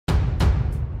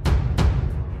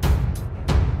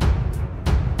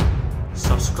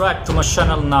Subscribe to my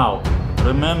channel now.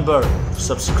 Remember to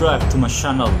subscribe to my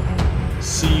channel.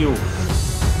 See you.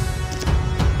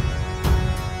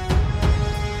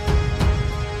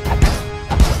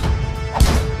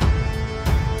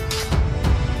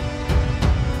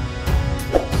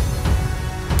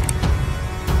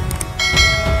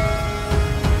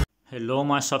 Hello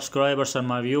my subscribers and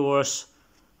my viewers.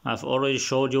 I've already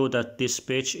showed you that this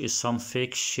page is some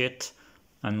fake shit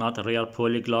and not a real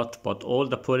polyglot, but all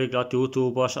the polyglot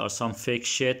YouTubers are some fake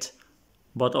shit.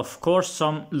 But of course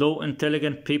some low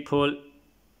intelligent people,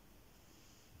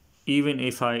 even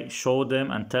if I show them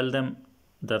and tell them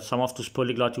that some of those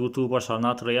polyglot YouTubers are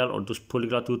not real or those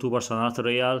polyglot YouTubers are not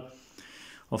real,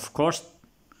 of course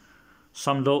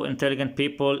some low intelligent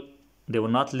people, they will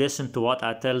not listen to what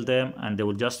I tell them and they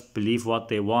will just believe what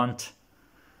they want.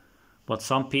 But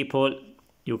some people,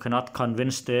 you cannot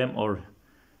convince them or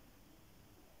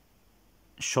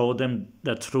show them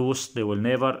the truth. They will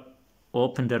never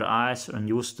open their eyes and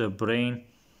use their brain.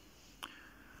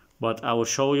 But I will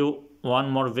show you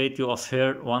one more video of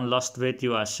her, one last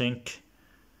video, I think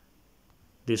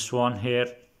this one here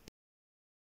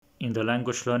in the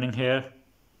language learning here.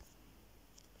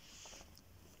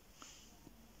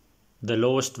 The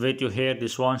lowest video here,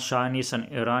 this one, Chinese and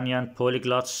Iranian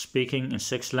polyglots speaking in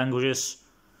 6 languages.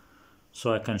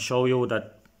 So I can show you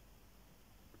that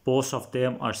both of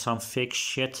them are some fake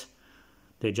shit.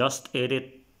 They just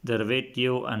edit their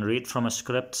video and read from a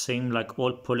script, same like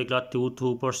all polyglot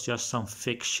YouTubers, just some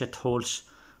fake shit holes.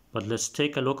 But let's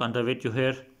take a look on the video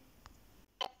here.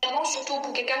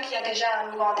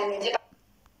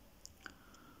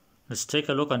 Let's take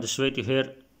a look on this video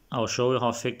here. I'll show you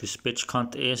how fake this bitch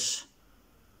cunt is.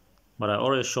 But I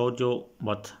already showed you,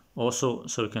 but also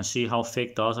so you can see how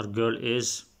fake the other girl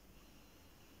is.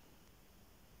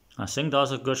 I think the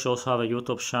other girl should also have a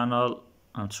YouTube channel.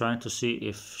 I'm trying to see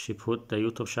if she put the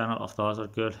YouTube channel of the other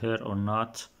girl here or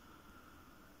not.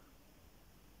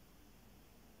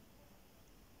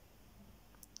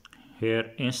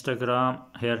 Here Instagram,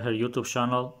 here her YouTube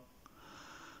channel.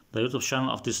 The YouTube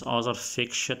channel of this other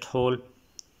fake shithole.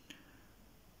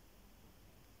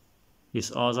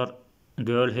 This other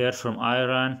girl here from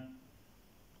Iran.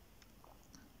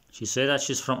 She said that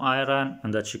she's from Iran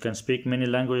and that she can speak many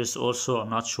languages also. I'm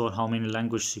not sure how many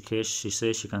languages she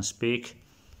says she can speak.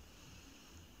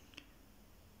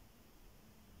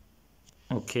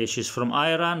 Okay, she's from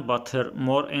Iran, but her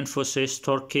more info says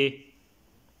Turkey.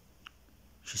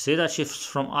 She said that she's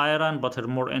from Iran, but her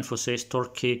more info says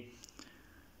Turkey.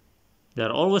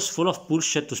 They're always full of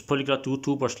bullshit, those polyglot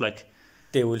YouTubers. Like,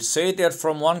 they will say they're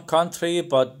from one country,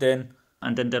 but then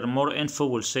their more info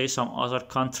will say some other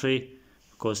country,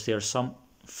 because they're some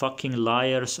fucking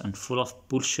liars and full of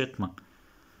bullshit, man.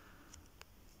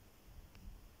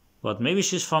 But maybe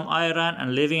she's from Iran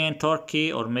and living in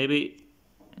Turkey, or maybe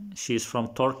she's from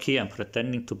Turkey and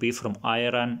pretending to be from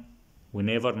Iran. We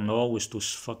never know with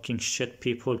those fucking shit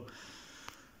people.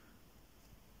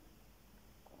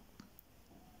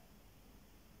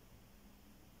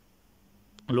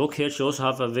 Look here, she also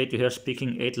have a video here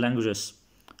speaking 8 languages.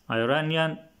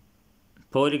 Iranian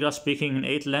polyglot speaking in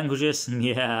 8 languages.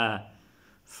 Yeah,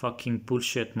 fucking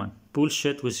bullshit, man.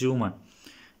 Bullshit with you, man.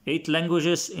 8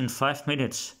 languages in 5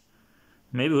 minutes.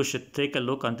 Maybe we should take a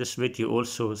look on this video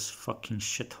also. It's fucking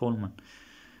shithole, man.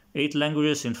 8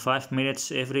 languages in 5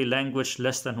 minutes. Every language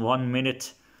less than 1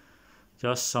 minute.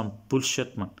 Just some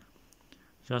bullshit, man.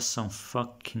 Just some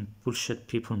fucking bullshit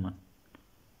people, man.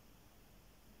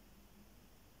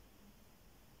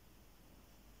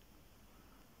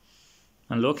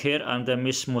 And look here, I'm the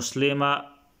Miss Muslima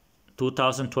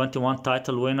 2021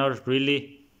 title winner,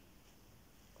 really?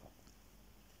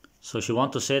 So she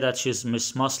wants to say that she's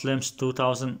Miss Muslims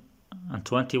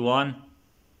 2021.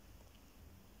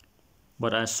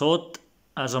 But I thought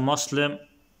as a Muslim,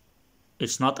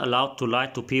 it's not allowed to lie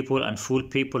to people and fool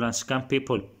people and scam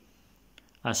people.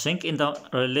 I think in the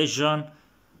religion,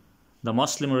 the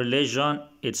Muslim religion,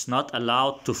 it's not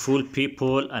allowed to fool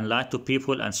people and lie to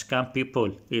people and scam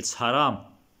people. It's haram.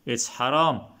 It's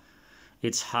haram.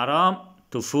 It's haram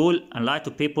to fool and lie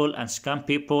to people and scam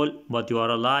people, but you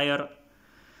are a liar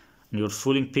and you're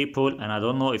fooling people, and I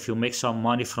don't know if you make some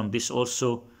money from this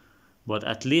also, but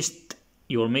at least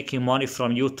you're making money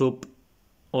from YouTube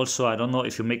also. I don't know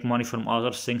if you make money from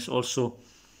other things also.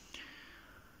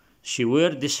 She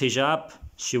wear this hijab,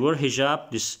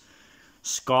 this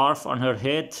scarf on her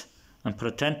head, and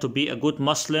pretend to be a good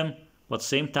Muslim, but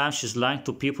same time she's lying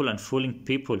to people and fooling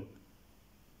people.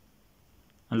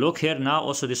 And look here now,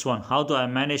 also this one. How do I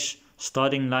manage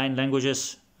studying 9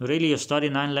 languages? Really, you study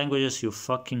 9 languages, you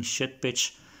fucking shit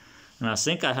bitch. And I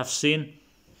think I have seen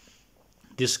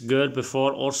this girl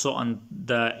before also on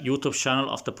the YouTube channel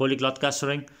of the Polyglot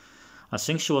Gathering. I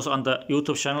think she was on the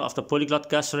YouTube channel of the Polyglot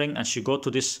Gathering, and she go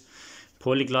to this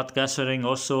Polyglot Gathering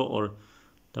also, or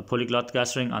the Polyglot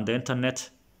Gathering on the internet.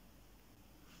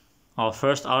 Our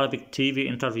first Arabic TV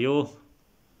interview.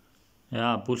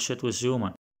 Yeah, bullshit with you,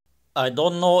 man. I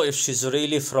don't know if she's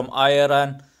really from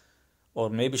Iran, or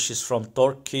maybe she's from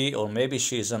Turkey, or maybe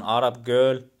she's an Arab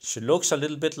girl. She looks a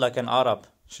little bit like an Arab.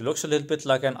 She looks a little bit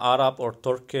like an Arab or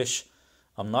Turkish.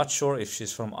 I'm not sure if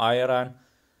she's from Iran,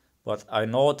 but I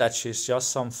know that she's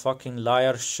just some fucking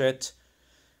liar shit.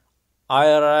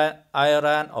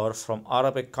 Iran or from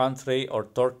Arabic country or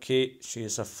Turkey,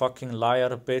 she's a fucking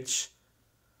liar bitch.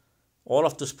 All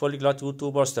of those polyglot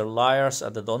YouTubers, they're liars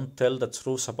and they don't tell the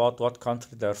truth about what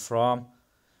country they're from.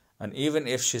 And even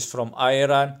if she's from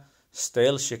Iran,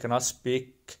 still she cannot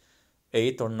speak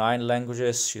 8 or 9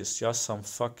 languages. She's just some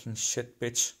fucking shit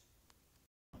bitch.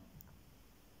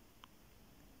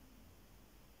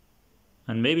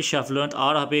 And maybe she have learned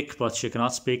Arabic, but she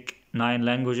cannot speak 9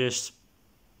 languages.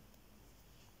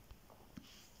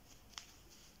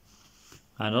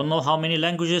 I don't know how many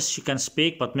languages she can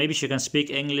speak, but maybe she can speak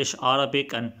English,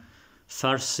 Arabic, and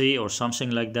Farsi or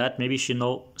something like that. Maybe she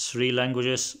know 3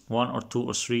 languages, 1 or 2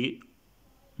 or 3,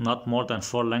 not more than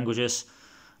 4 languages.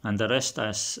 And the rest,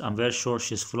 I'm very sure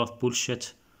she's full of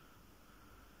bullshit.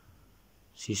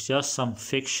 She's just some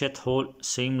fake shithole,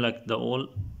 same like the old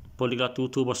polyglot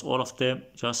YouTubers, all of them,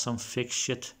 just some fake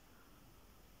shit.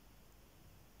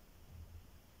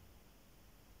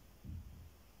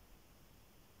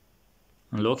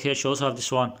 And look here, she also have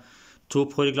this one, 2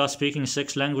 polyglots speaking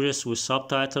 6 languages with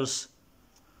subtitles.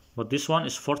 But this one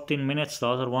is 14 minutes, the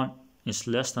other one is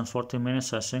less than 14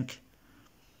 minutes, I think.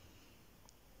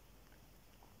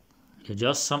 They're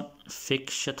just some fake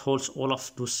shitholes, all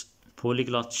of those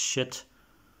polyglot shit.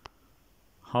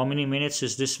 How many minutes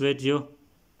is this video?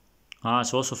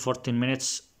 It's also 14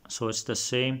 minutes, so it's the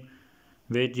same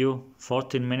video,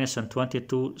 14 minutes and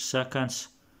 22 seconds.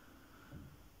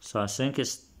 So I think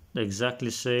it's exactly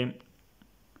same.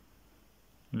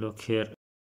 Look here.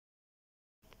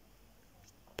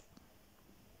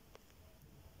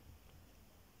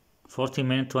 $14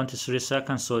 minutes 23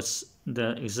 seconds, so it's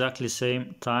the exactly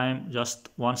same time, just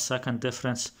 1 second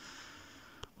difference.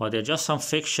 But they're just some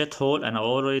fake shithole, and I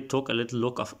already took a little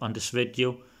look on this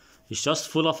video. It's just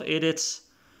full of edits,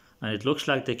 and it looks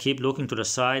like they keep looking to the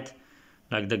side.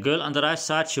 Like the girl on the right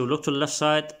side, she'll look to the left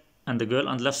side, and the girl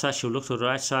on the left side, she'll look to the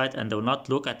right side, and they'll not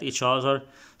look at each other.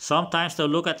 Sometimes they'll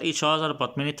look at each other,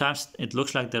 but many times it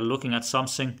looks like they're looking at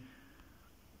something.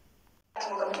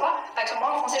 Comme toi,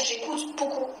 moi en français j'écoute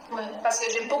beaucoup, parce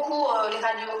que j'aime beaucoup les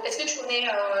radios. Est-ce que tu connais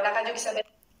la radio qui s'appelle?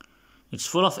 It's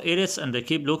full of idiots and they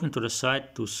keep looking to the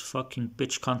side, those fucking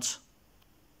bitch cunts.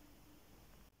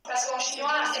 Parce qu'en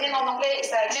chinois, et même en anglais,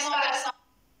 ça existe pas.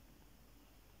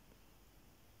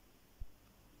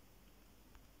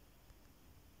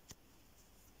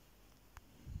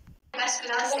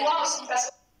 Pour moi aussi, parce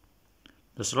que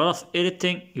there's a lot of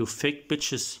editing, you fake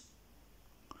bitches.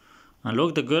 And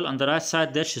look, the girl on the right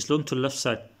side there, she's looking to the left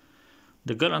side.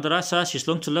 The girl on the right side, she's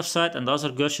looking to the left side, and the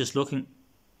other girl, she's looking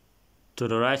to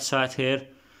the right side here.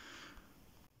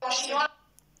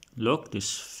 Look,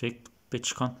 this fake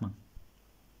bitch cunt, man.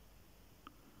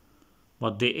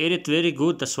 But they edit very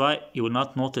good, that's why you will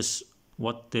not notice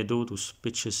what they do, those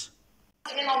bitches.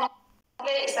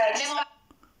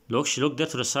 Look, she looked there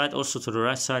to the side, also to the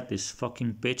right side, this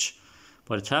fucking bitch.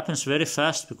 But it happens very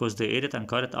fast because they edit and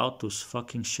cut it out, those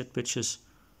fucking shit bitches.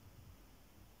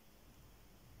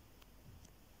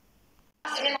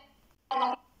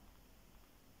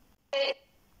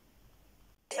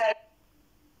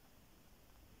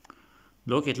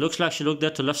 Look, it looks like she looked there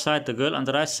to the left side, the girl on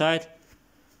the right side.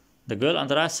 The girl on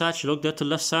the right side, she looked there to the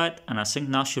left side, and I think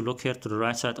now she'll look here to the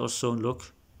right side also,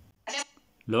 look.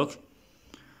 Look.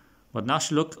 But now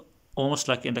she look almost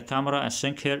like in the camera, I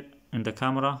think here in the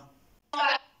camera.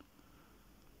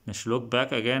 Then she look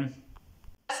back again.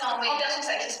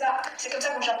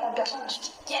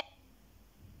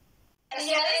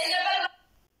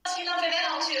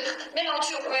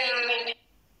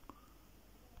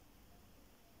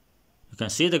 You can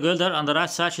see the girl there on the right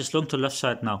side, she's looking to the left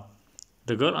side now.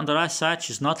 The girl on the right side,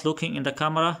 she's not looking in the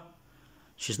camera.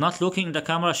 She's not looking in the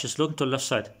camera, she's looking to the left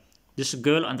side. This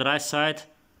girl on the right side,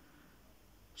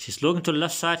 she's looking to the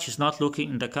left side, she's not looking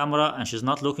in the camera, and she's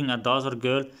not looking at the other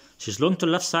girl. She's looking to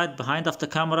the left side behind of the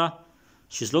camera.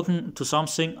 She's looking to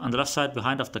something on the left side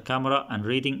behind of the camera and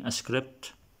reading a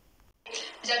script.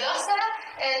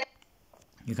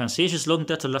 You can see she's looking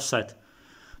there to the left side.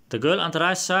 The girl on the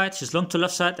right side, she's looking to the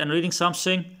left side and reading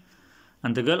something.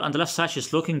 and the girl on the left side,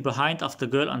 she's looking behind of the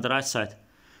girl on the right side.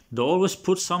 They always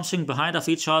put something behind of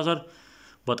each other,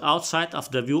 but outside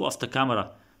of the view of the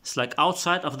camera. It's like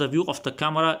outside of the view of the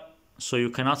camera, so you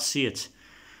cannot see it.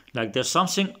 Like there's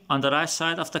something on the right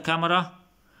side of the camera,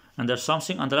 and there's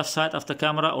something on the left side of the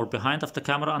camera, or behind of the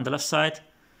camera on the left side.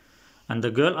 And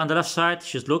the girl on the left side,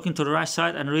 she's looking to the right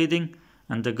side and reading,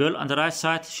 and the girl on the right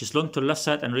side, she's looking to the left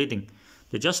side and reading.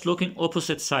 They're just looking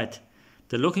opposite side.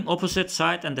 They're looking opposite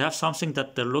side, and they have something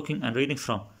that they're looking and reading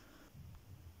from.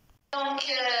 Donc,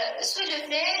 ce que je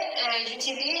fais,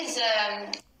 j'utilise...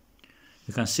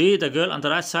 You can see the girl on the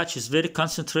right side, she's very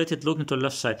concentrated looking to the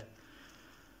left side.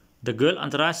 The girl on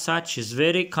the right side, she's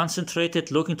very concentrated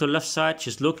looking to the left side.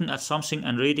 She's looking at something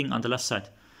and reading on the left side.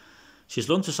 She's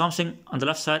looking to something on the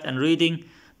left side and reading.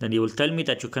 Then you will tell me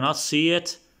that you cannot see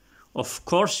it. Of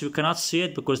course you cannot see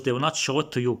it because they will not show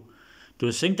it to you. Do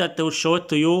you think that they will show it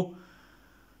to you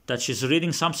that she's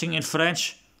reading something in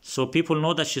French so people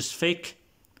know that she's fake?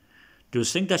 Do you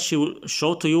think that she will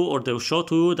show to you, or they will show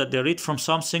to you that they read from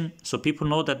something so people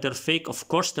know that they're fake? Of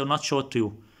course they will not show it to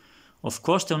you. Of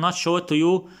course they will not show it to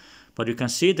you, but you can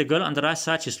see the girl on the right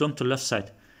side, she's looking to the left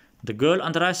side. The girl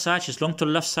on the right side, she's looking to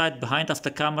the left side behind of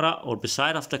the camera or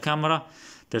beside of the camera.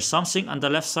 There's something on the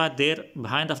left side there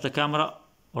behind of the camera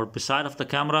or beside of the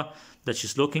camera that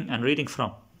she's looking and reading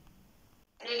from.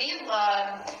 Le livre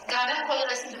Grammaire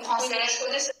progressive du français. Je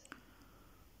connais ce...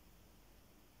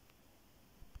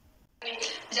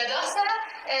 J'adore ça.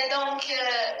 Donc,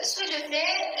 ce que je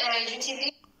fais,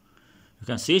 j'utilise... You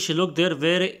can see she looked there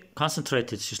very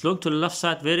concentrated. She's looking to the left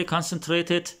side very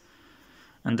concentrated.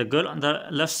 And the girl on the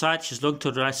left side, she's looking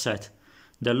to the right side.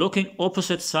 They're looking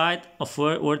opposite side of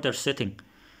where they're sitting.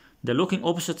 They're looking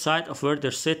opposite side of where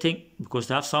they're sitting because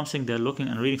they have something they're looking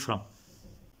and reading from.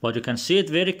 But you can see it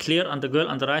very clear on the girl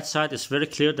on the right side. It's very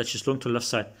clear that she's looking to the left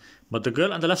side. But the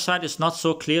girl on the left side is not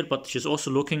so clear, but she's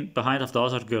also looking behind of the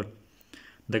other girl.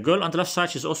 The girl on the left side,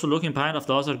 she's also looking behind of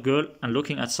the other girl and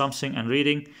looking at something and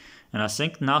reading. And I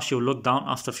think now she will look down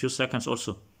after a few seconds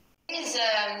also.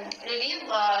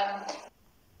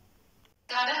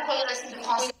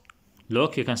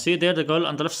 Look, you can see there the girl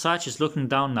on the left side, she's looking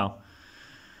down now.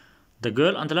 The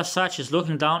girl on the left side, she's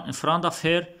looking down in front of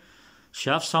her. She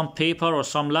has some paper or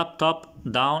some laptop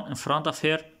down in front of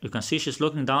her. You can see she's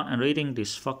looking down and reading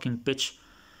this fucking bitch.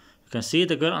 You can see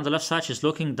the girl on the left side, she's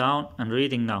looking down and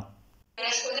reading now.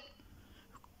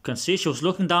 You can see she was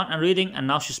looking down and reading and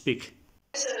now she speaks.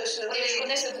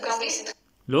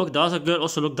 Look, the other girl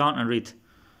also look down and read.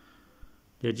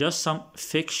 They're just some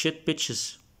fake shit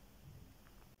bitches.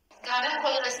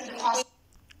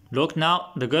 Look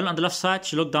now, the girl on the left side,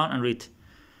 she looked down and read.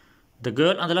 The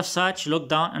girl on the left side, she looked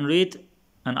down and read,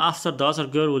 and after the other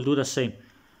girl will do the same.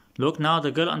 Look now,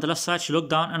 the girl on the left side, she looked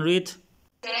down and read.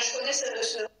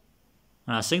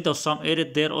 And I think there's some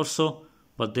edit there also,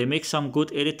 but they make some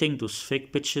good editing, those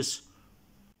fake bitches.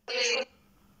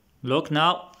 Look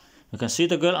now, you can see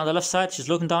the girl on the left side, she's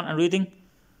looking down and reading.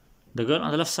 The girl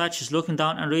on the left side, she's looking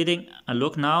down and reading, and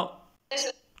look now,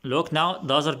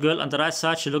 the other girl on the right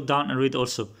side, she looked down and read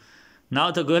also. Now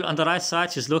the girl on the right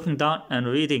side, she's looking down and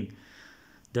reading.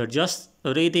 They're just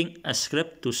reading a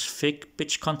script to fake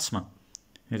bitch cunts, man.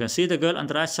 You can see the girl on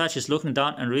the right side, she's looking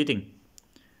down and reading.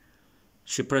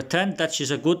 She pretend that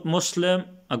she's a good Muslim.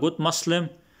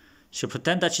 She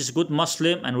pretend that she's a good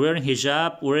Muslim and wearing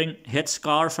hijab, wearing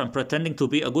headscarf and pretending to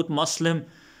be a good Muslim.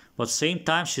 But at the same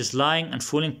time, she's lying and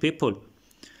fooling people.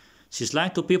 She's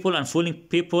lying to people and fooling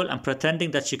people and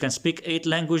pretending that she can speak 8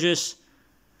 languages.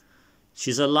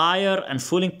 She's a liar and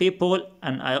fooling people,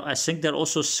 and I think they're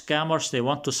also scammers. They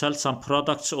want to sell some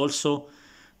products also.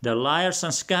 They're liars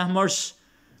and scammers.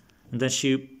 And then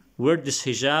she wear this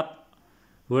hijab,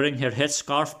 wearing her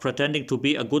headscarf, pretending to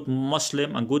be a good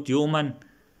Muslim and good human.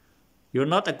 You're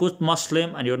not a good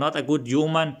Muslim and you're not a good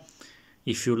human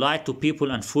if you lie to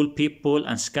people and fool people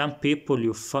and scam people,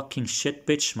 you fucking shit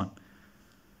bitch, man.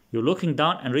 You're looking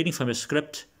down and reading from a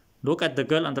script. Look at the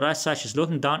girl on the right side. She's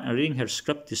looking down and reading her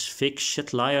script. This fake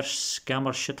shit liar,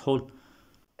 scammer, shithole.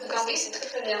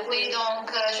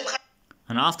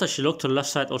 And after she looked to the left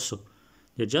side also.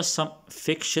 They're just some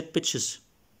fake shit bitches.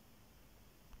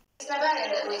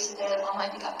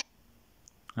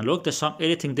 And look, there's some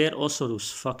editing there also. Those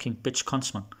fucking bitch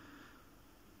cunts, man.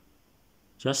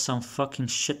 Just some fucking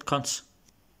shit cunts.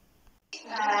 You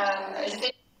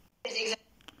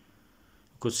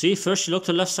could see first she looked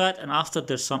to the left side and after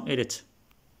there's some edit.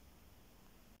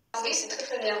 You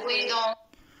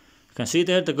can see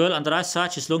there the girl on the right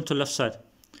side, she's looking to the left side.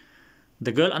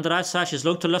 The girl on the right side, she's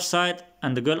looking to the left side,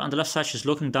 and the girl on the left side, she's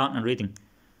looking down and reading.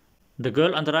 The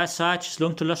girl on the right side, she's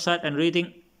looking to the left side and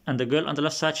reading, and the girl on the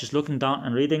left side, she's looking down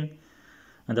and reading.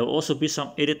 And there will also be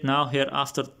some edit now here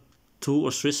after 2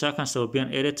 or 3 seconds. There will be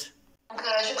an edit. Donc,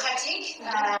 je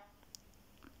pratique.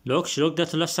 Look, she looked there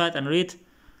to the left side and read.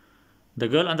 The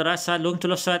girl on the right side looking to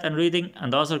the left side and reading,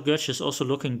 and the other girl, she's also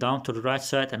looking down to the right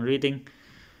side and reading.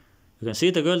 You can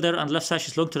see the girl there on the left side,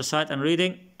 she's looking to the side and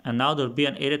reading, and now there will be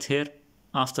an edit here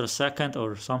after a second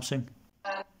or something.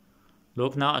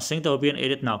 Look now, I think there will be an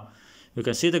edit now. You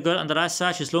can see the girl on the right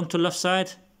side, she's looking to the left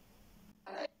side.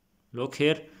 Look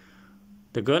here.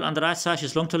 The girl on the right side,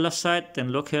 she's looking to the left side, then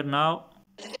look here now.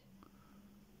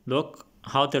 Look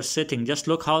how they're sitting. Just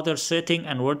look how they're sitting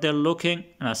and where they're looking,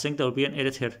 and I think there will be an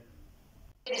edit here.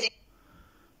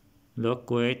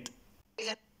 Look, wait.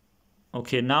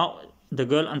 Okay, now the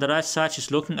girl on the right side,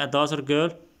 she's looking at the other girl.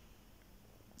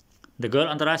 The girl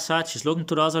on the right side, she's looking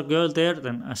to the other girl there,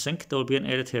 then I think there will be an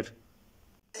edit here.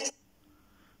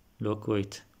 Look,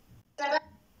 wait.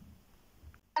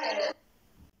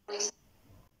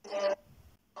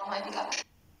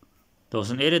 There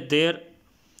was an edit there.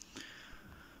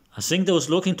 I think they was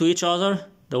looking to each other.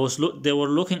 They were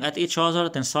looking at each other,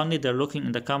 then suddenly they're looking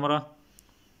in the camera.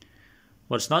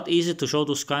 But it's not easy to show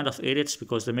those kind of edits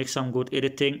because they make some good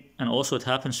editing, and also it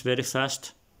happens very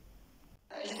fast.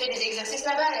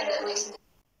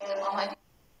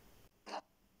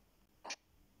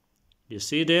 You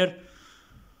see there?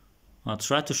 I'll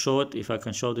try to show it if I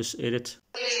can show this edit.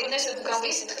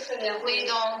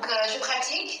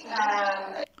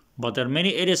 But there are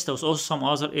many edits. There was also some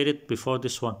other edit before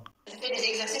this one.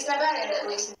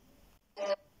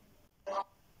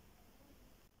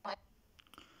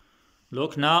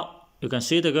 Look now, you can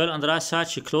see the girl on the right side,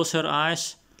 she closed her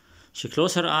eyes. She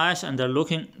closed her eyes and they're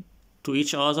looking to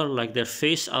each other, like their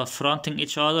face are fronting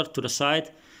each other to the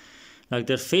side. Like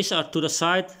their face are to the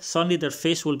side, suddenly their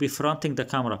face will be fronting the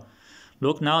camera.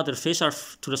 Look now, their face are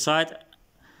to the side,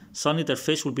 suddenly their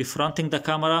face will be fronting the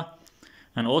camera.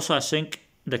 And also I think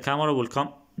the camera will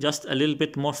come just a little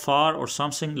bit more far or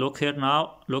something. Look here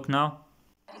now, look now.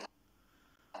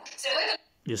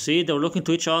 You see, they were looking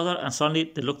to each other and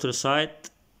suddenly they look to the side.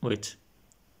 Wait.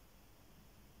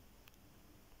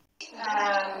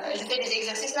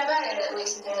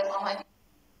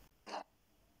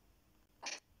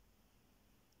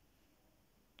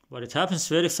 But it happens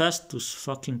very fast, those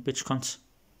fucking bitch cunts.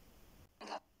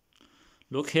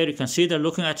 Look here, you can see they're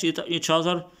looking at each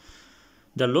other.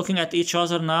 They're looking at each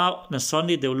other now, then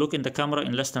suddenly they'll look in the camera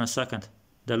in less than a second.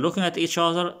 They're looking at each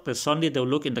other, then suddenly they'll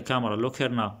look in the camera. Look here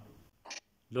now.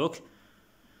 Look.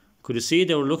 Could you see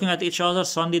they were looking at each other,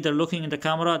 suddenly they're looking in the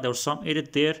camera. There was some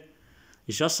edit there.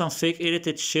 It's just some fake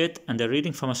edited shit and they're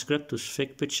reading from a script, those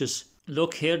fake bitches.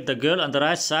 Look here, the girl on the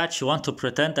right side, she wants to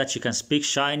pretend that she can speak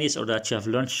Chinese or that she have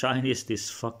learned Chinese. This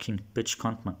fucking bitch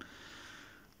cunt, man.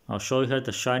 I'll show you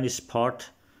the Chinese part.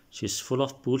 She's full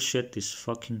of bullshit, this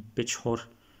fucking bitch whore.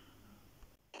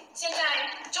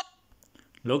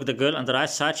 Look, the girl on the right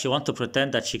side, she wants to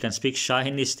pretend that she can speak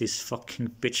Chinese, this fucking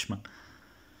bitch, man.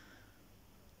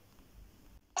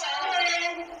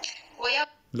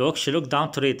 Look, she looked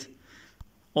down to read.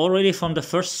 Already from the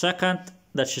first second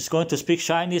that she's going to speak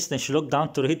Chinese, then she looked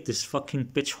down to read, this fucking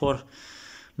bitch whore.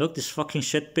 Look, this fucking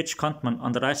shit bitch cunt, man,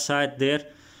 on the right side there.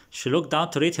 She looked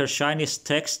down to read her Chinese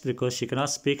text because she cannot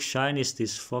speak Chinese,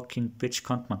 this fucking bitch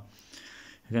cunt, man.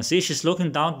 You can see she's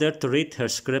looking down there to read her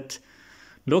script.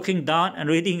 Looking down and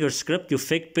reading your script, you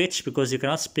fake bitch, because you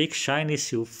cannot speak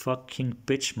Chinese, you fucking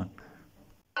bitch, man.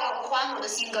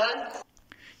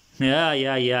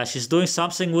 Yeah. She's doing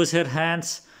something with her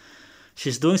hands.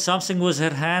 She's doing something with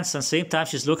her hands, and same time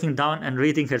she's looking down and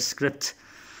reading her script.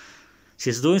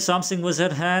 She's doing something with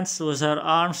her hands, with her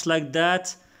arms like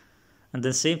that. And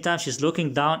then same time she's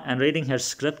looking down and reading her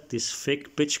script, this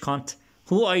fake bitch cunt.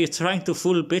 Who are you trying to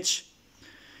fool, bitch?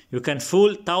 You can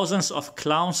fool thousands of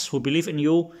clowns who believe in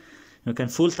you. You can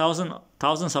fool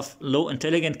thousands of low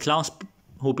intelligent clowns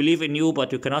who believe in you,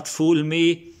 but you cannot fool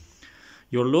me.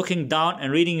 You're looking down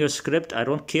and reading your script. I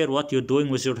don't care what you're doing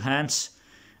with your hands.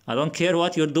 I don't care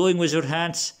what you're doing with your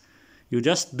hands. You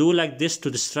just do like this to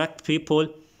distract people.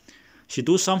 She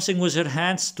do something with her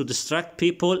hands to distract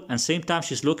people, and same time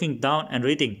she's looking down and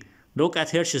reading. Look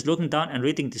at her, she's looking down and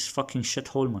reading, this fucking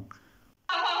shithole, man.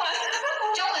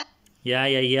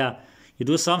 Yeah. You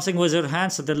do something with your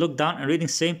hands and then look down and reading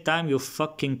same time, you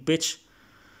fucking bitch.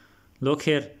 Look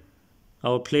here. I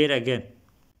will play it again.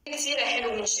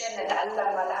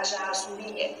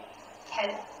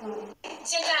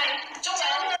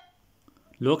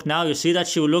 Look now, you see that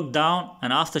she will look down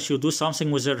and after she will do something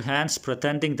with her hands,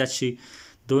 pretending that she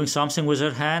doing something with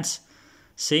her hands.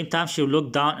 Same time she will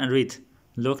look down and read.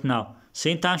 Look now.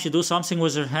 Same time she do something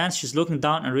with her hands, she's looking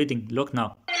down and reading. Look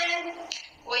now.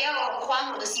 我要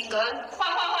还我的心歌，换。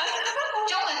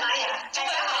中文玛雅，大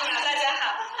家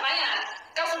好，玛雅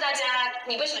告诉大家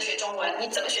你为什么学中文，你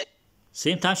怎么学。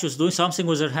Same time she was doing something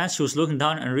with her hands, she was looking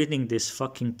down and reading this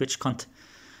fucking bitch cunt.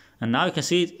 And now you can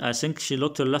see, I think she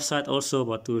looked to the left side also,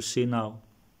 but we'll see now.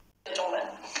 中文，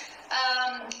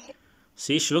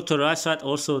 See, she looked to the right side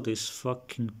also, this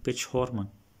fucking bitch whore,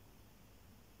 man.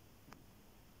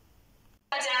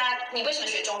 大家你为什么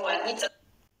学中文，你怎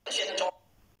么学的中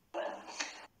文。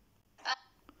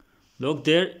 Look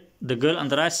there, the girl on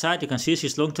the right side, you can see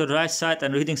she's looking to the right side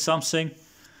and reading something.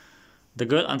 The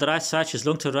girl on the right side, she's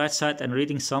looking to the right side and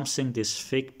reading something, this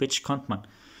fake bitch cunt, man.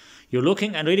 You're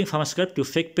looking and reading from a script, you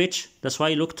fake bitch, that's why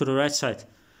you look to the right side.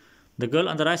 The girl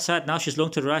on the right side, now she's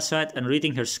looking to the right side and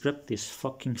reading her script, this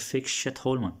fucking fake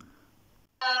shithole, man.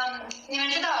 你们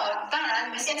知道，当然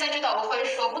你们现在知道我会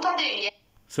说不同的语言。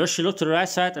 First she looked to the right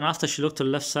side and after she looked to the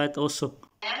left side also.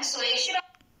 所以18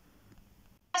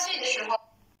岁的时候，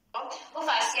我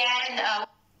发现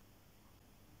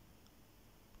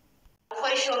我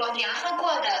会说联合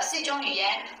国的4种语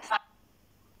言。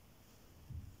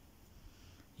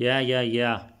 Yeah.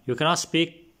 You cannot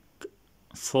speak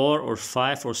 4 or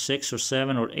 5 or 6 or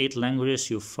 7 or 8 languages,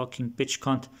 you fucking bitch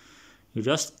cunt. You're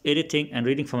just editing and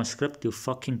reading from a script, you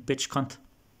fucking bitch cunt.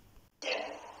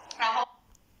 然后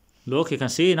Look, you can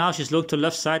see now she's looking to the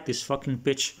left side, this fucking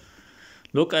bitch.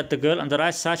 Look at the girl on the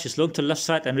right side, she's looking to the left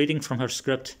side and reading from her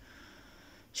script.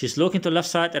 She's looking to the left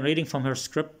side and reading from her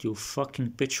script, you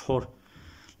fucking bitch whore.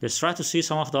 Let's try to see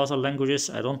some of the other languages.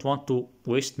 I don't want to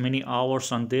waste many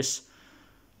hours on this.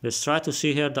 Let's try to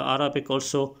see here the Arabic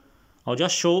also. I'll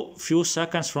just show few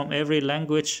seconds from every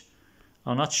language.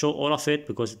 I'll not show all of it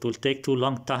because it will take too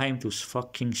long time to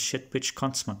fucking shit bitch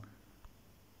cunts, man.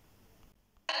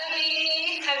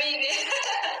 حبيبي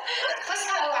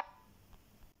فصحى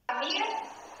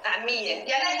عامية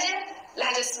يا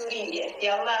لهجة السورية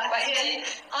يلا أنا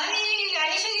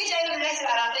يعني شو جاي من اللهجة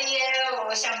العراقية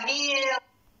وشامية.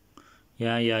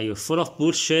 Yeah, you're full of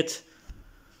bullshit.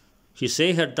 She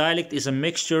say her dialect is a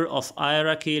mixture of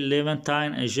Iraqi,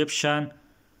 Levantine, Egyptian.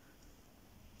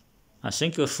 I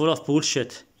think you're full of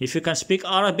bullshit. If you can speak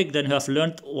Arabic, then you have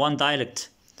learned one dialect.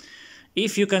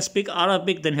 If you can speak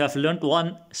Arabic, then you have learned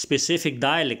one specific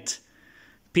dialect.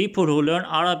 People who learn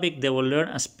Arabic, they will learn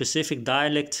a specific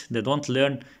dialect. They don't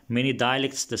learn many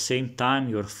dialects at the same time.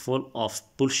 You're full of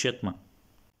bullshit, man.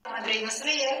 مدري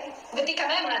مصرية بدي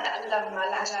كمان ما أتعلم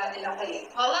اللهجة العراقية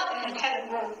والله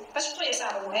حلو بس شوية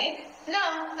صعبة مو هيك؟ لا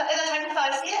إذا تعلم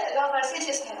فارسية لا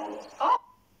فارسية تسهل.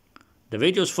 The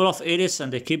video is full of idiots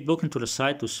and they keep looking to the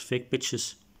side, those fake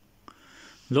bitches.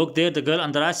 Look there, the girl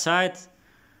on the right side.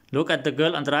 Look at the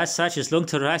girl on the right side, she's looking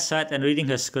to the right side and reading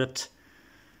her script.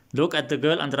 Look at the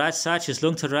girl on the right side, she's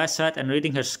looking to the right side and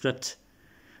reading her script.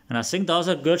 And I think the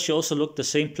other girl, she also looked the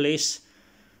same place.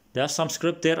 They have some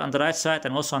script there on the right side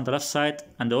and also on the left side.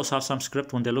 And they also have some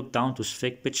script when they look down, those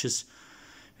fake bitches.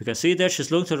 You can see there, she's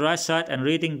looking to the right side and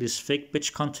reading this fake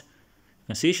bitch cunt. You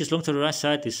can see she's looking to the right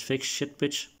side, this fake shit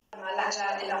bitch.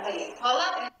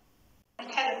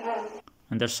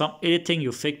 And there's some editing,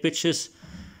 you fake bitches.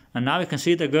 And now you can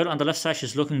see the girl on the left side,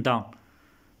 she's looking down.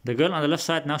 The girl on the left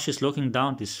side, now she's looking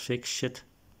down, this fake shit.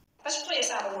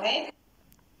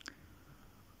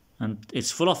 And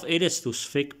it's full of idiots, those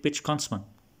fake bitch cunts, man.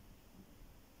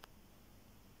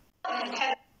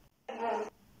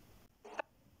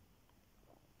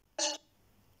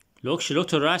 Look, she looked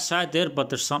to the right side there, but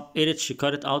there's some idiot, she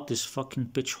cut it out, this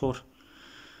fucking bitch whore.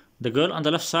 The girl on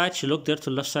the left side, she looked there to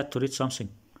the left side to read something.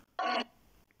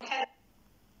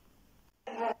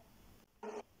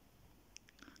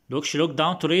 Look, she looked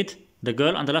down to read. The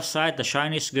girl on the left side, the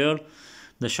Chinese girl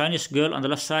on the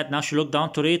left side, now she looked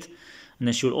down to read. And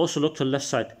then she will also look to the left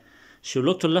side. She will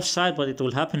look to the left side, but it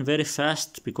will happen very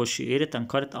fast because she ate it and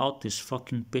cut it out, this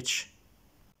fucking bitch.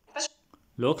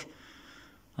 Look,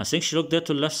 I think she looked there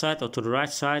to the left side or to the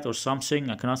right side or something.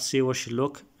 I cannot see where she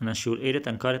looked. And then she will eat it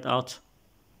and cut it out.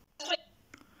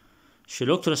 She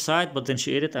looked to the side, but then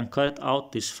she ate it and cut it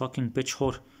out, this fucking bitch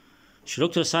whore. She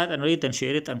looked to the side and read, then she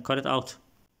ate it and cut it out.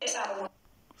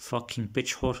 Fucking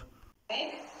bitch whore.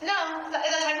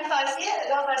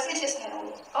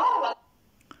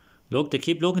 Look, they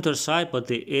keep looking to the side, but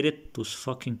they ate it, those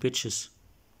fucking bitches.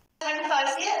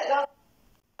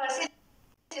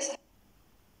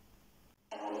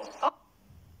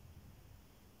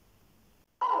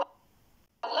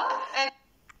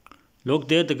 Look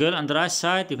there, the girl on the right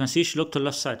side, you can see she looked to the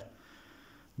left side.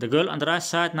 The girl on the right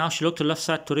side, now she looked to the left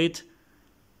side to read.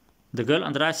 The girl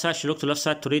on the right side, she looked to the left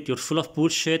side to read. You're full of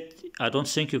bullshit. I don't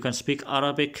think you can speak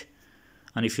Arabic.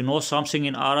 And if you know something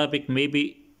in Arabic,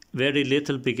 maybe very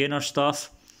little beginner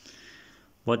stuff,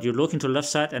 but you're looking to the left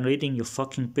side and reading, you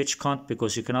fucking bitch cunt,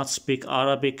 because you cannot speak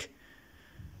Arabic.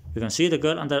 You can see the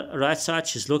girl on the right side,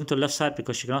 she's looking to the left side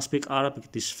because she cannot speak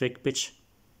Arabic, this fake bitch.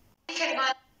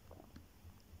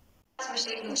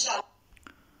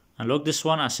 And look, this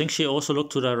one, I think she also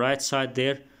looked to the right side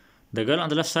there. The girl on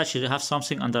the left side, she have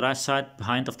something on the right side,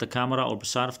 behind of the camera or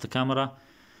beside of the camera.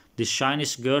 This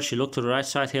Chinese girl, she looked to the right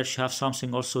side here, she have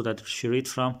something also that she read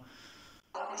from.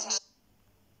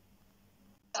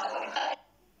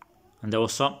 And there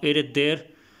was some edit there.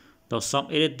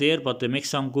 But they make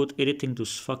some good editing,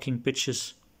 those fucking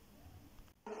bitches.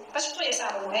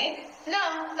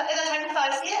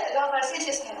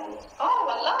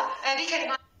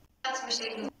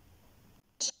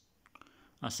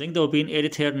 I think they'll be in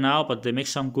edit here now, but they make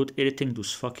some good editing,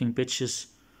 those fucking bitches.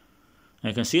 And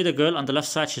you can see the girl on the left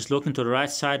side, she's looking to the right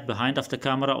side, behind of the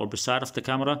camera or beside of the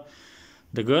camera.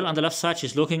 The girl on the left side,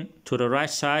 she's looking to the right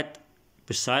side,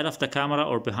 beside of the camera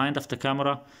or behind of the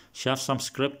camera. She has some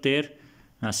script there.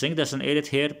 And I think there's an edit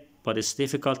here, but it's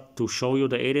difficult to show you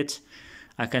the edits.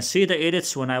 I can see the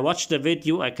edits when I watch the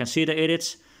video, I can see the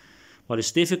edits, but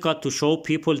it's difficult to show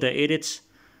people the edits.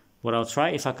 But I'll try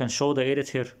if I can show the edit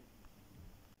here.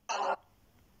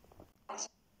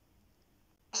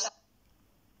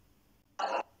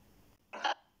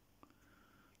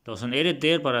 There's an edit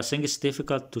there, but I think it's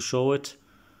difficult to show it.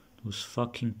 Those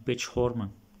fucking bitch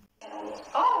hormone.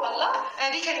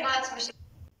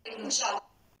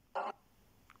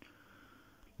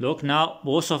 Look now,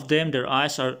 both of them, their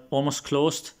eyes are almost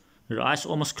closed. Their eyes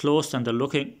almost closed and they're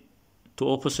looking to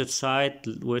opposite side.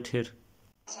 Wait here.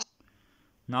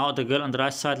 Now the girl on the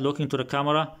right side looking to the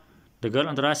camera. The girl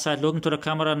on the right side looking to the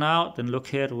camera now. Then look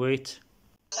here, wait.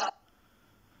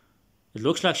 It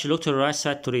looks like she looked to the right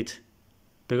side to read.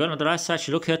 The girl on the right side,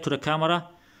 she look here to the camera.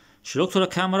 She look to the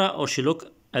camera or she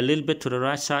look a little bit to the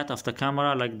right side of the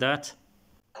camera like that.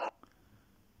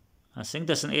 I think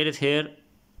there's an edit here.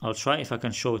 I'll try if I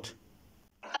can show it.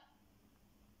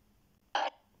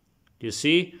 You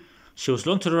see? She was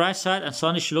looking to the right side and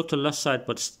suddenly she looked to the left side,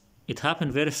 but it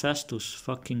happened very fast, those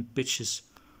fucking bitches.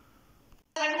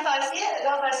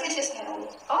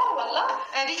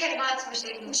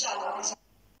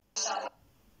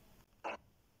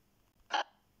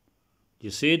 You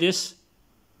see this?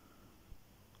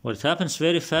 Well, it happens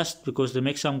very fast because they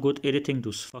make some good editing,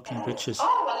 those fucking bitches.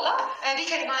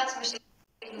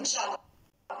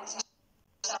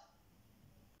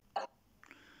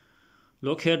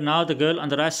 Look here now, the girl on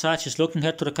the right side, she's looking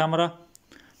here to the camera.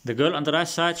 The girl on the right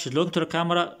side, she's looking to the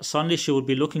camera. Suddenly she will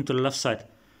be looking to the left side.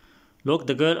 Look,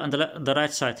 the girl on the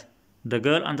right side. The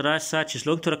girl on the right side, she's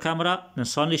looking to the camera. Then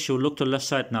suddenly she will look to the left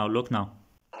side now. Look now.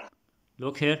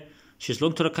 Look here. She's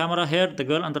looking to the camera here. The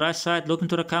girl on the right side looking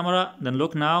to the camera. Then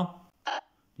look now.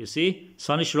 You see?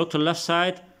 Suddenly she looked to the left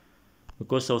side.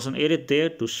 Because there was an edit there.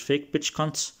 Those fake bitch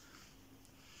cunts.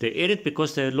 They edit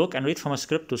because they look and read from a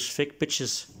script. Those fake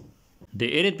bitches.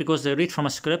 They edit because they read from a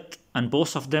script. And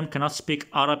both of them cannot speak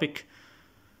Arabic.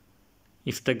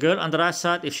 If the girl on the right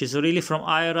side, if she's really from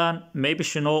Iran, maybe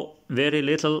she know very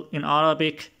little in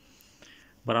Arabic.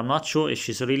 But I'm not sure if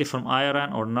she's really from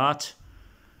Iran or not.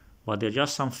 But they're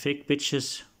just some fake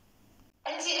bitches.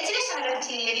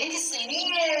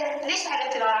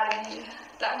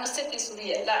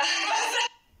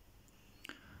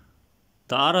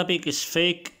 The Arabic is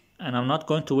fake and I'm not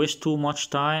going to waste too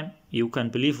much time. You can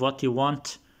believe what you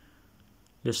want.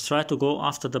 Let's try to go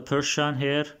after the Persian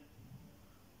here.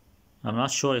 I'm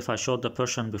not sure if I showed the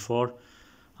Persian before.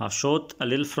 I've showed a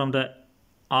little from the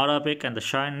Arabic and the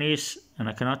Chinese, and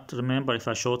I cannot remember if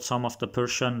I showed some of the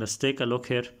Persian. Let's take a look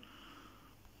here.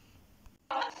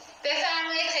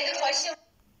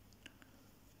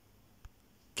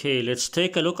 Okay, let's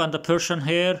take a look on the Persian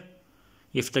here.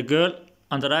 If the girl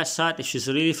on the right side, if she's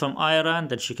really from Iran,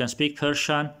 then she can speak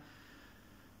Persian.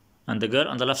 And the girl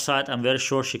on the left side, I'm very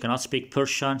sure she cannot speak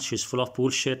Persian. She's full of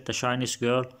bullshit, the Chinese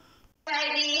girl.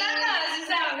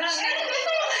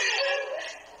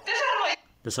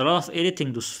 There's a lot of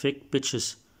editing, those fake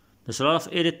bitches. There's a lot of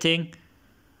editing.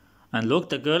 And look,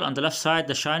 the girl on the left side,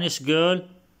 the Chinese girl,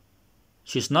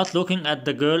 she's not looking at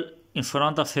the girl in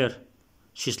front of her.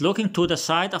 She's looking to the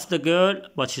side of the girl,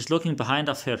 but she's looking behind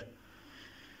of her.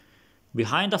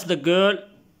 Behind of the girl,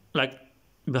 like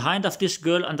behind of this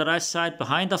girl on the right side,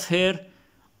 behind of her,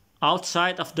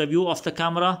 outside of the view of the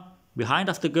camera, behind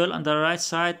of the girl on the right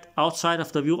side, outside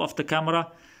of the view of the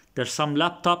camera, there's some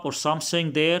laptop or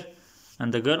something there.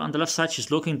 And the girl on the left side,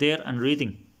 she's looking there and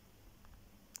reading.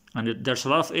 And there's a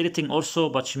lot of editing also,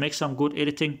 but she makes some good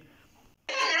editing.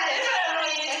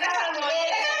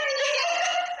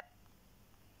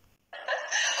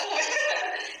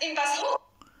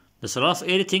 There's a lot of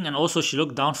editing, and also she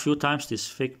looked down a few times, this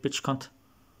fake bitch cunt.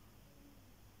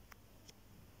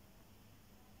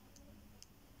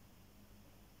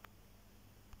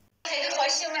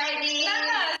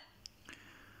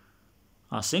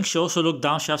 I think she also looked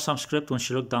down, she has some script when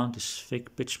she looked down, this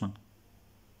fake bitch, man.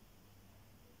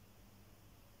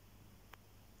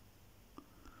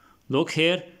 Look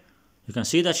here, you can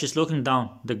see that she's looking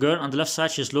down. The girl on the left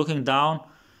side, she's looking down.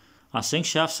 I think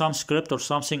she has some script or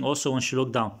something also when she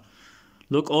looked down.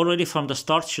 Look, already from the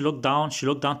start she looked down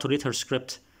to read her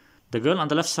script. The girl on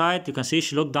the left side, you can see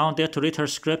she looked down there to read her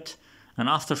script, and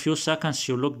after a few seconds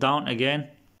she looked down again.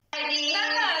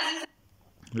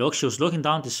 Look, she was looking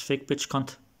down, this fake bitch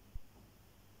cunt.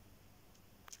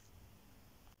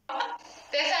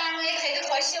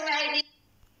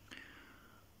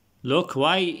 Look,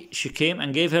 why she came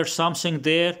and gave her something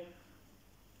there?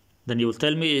 Then you will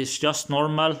tell me it's just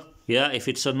normal. Yeah, if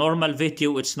it's a normal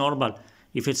video, it's normal.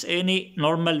 If it's any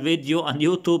normal video on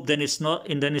YouTube, then it's not,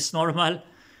 and then it's normal.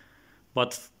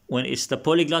 But when it's the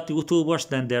polyglot YouTubers,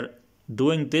 then they're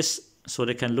doing this so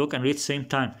they can look and read same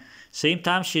time. Same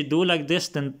time she do like this,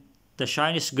 then the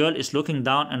Chinese girl is looking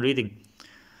down and reading.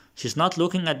 She's not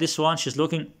looking at this one, she's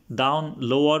looking down,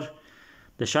 lower.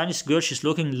 The Chinese girl, she's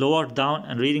looking lower down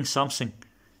and reading something.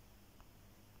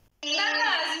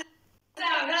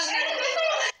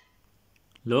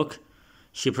 Look,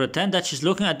 she pretends that she's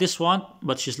looking at this one,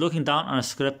 but she's looking down on a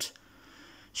script.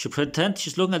 She pretends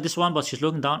she's looking at this one, but she's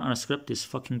looking down on a script, this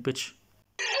fucking bitch.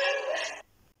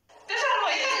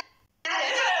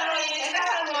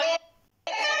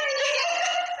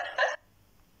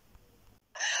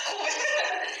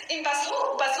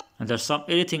 And there's some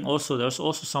editing also, there's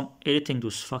also some editing,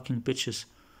 those fucking bitches.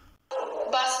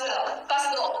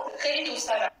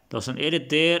 There's an edit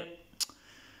there,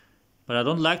 but I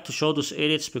don't like to show those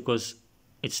edits because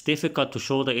it's difficult to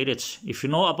show the edits. If you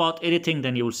know about editing,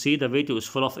 then you will see the video is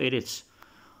full of edits.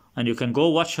 And you can go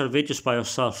watch her videos by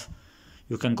yourself.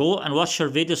 You can go and watch her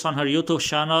videos on her YouTube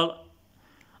channel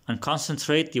and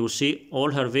concentrate. You will see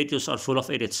all her videos are full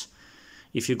of edits.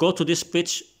 If you go to this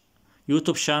bitch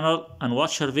YouTube channel and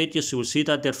watch her videos, you will see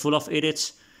that they're full of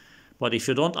edits. But if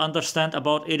you don't understand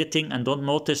about editing and don't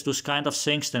notice those kind of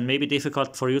things, then maybe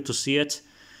difficult for you to see it.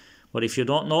 But if you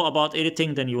don't know about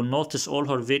editing, then you will notice all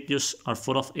her videos are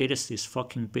full of edits, this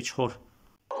fucking bitch whore.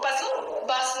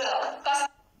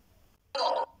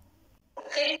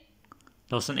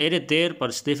 There's an edit there, but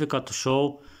it's difficult to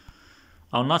show.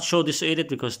 I'll not show this edit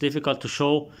because it's difficult to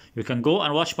show. You can go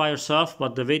and watch by yourself,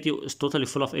 but the video is totally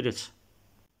full of edits.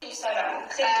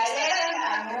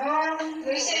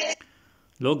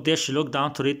 Look there, she looked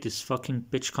down to read, this fucking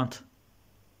bitch cunt.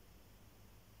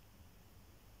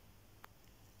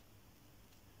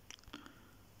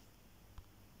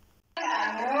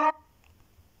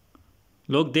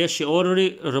 Look there, she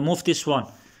already removed this one.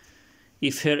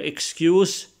 If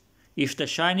the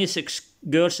Chinese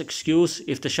girl's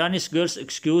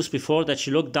excuse before that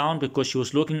she looked down because she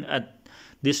was looking at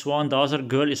this one the other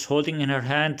girl is holding in her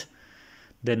hand,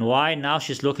 then why now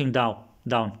she's looking down?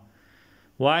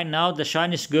 Why now the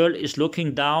Chinese girl is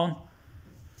looking down?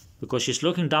 Because she's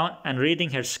looking down and reading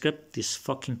her script, this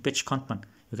fucking bitch cunt, man.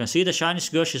 You can see the Chinese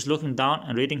girl, she's looking down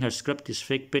and reading her script, this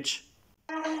fake bitch.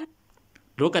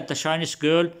 Look at the Chinese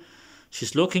girl,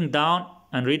 she's looking down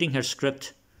and reading her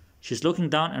script. She's looking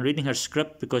down and reading her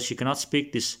script because she cannot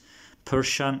speak this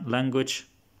Persian language.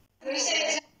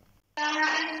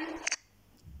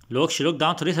 Look, she looked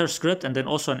down to read her script and then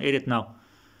also an edit now.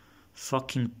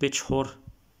 Fucking bitch whore.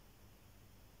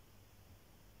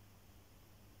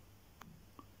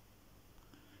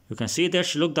 You can see there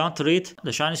she looked down to read.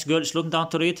 The Chinese girl is looking down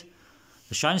to read.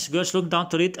 The Chinese girl is looking down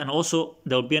to read, and also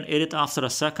there will be an edit after a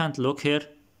second. Look here.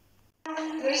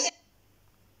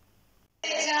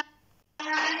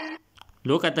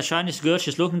 Look at the Chinese girl,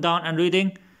 she's looking down and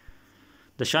reading.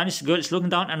 The Chinese girl is looking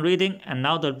down and reading, and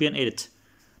now there will be an edit.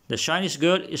 The Chinese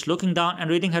girl is looking down and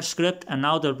reading her script, and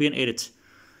now there will be an edit.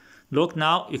 Look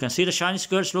now, you can see the Chinese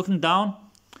girl is looking down,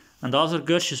 and the other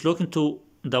girl, she's looking to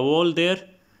the wall there.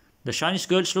 The Chinese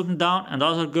girl is looking down, and the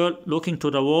other girl looking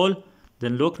to the wall.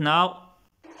 Then look now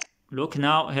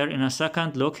here in a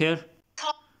second, look here.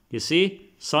 You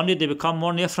see, suddenly they become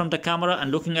more near from the camera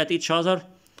and looking at each other.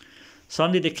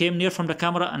 Suddenly they came near from the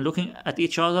camera and looking at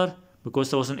each other because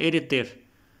there was an edit there.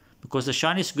 Because the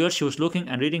Chinese girl, she was looking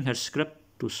and reading her script.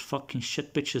 Those fucking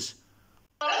shit bitches.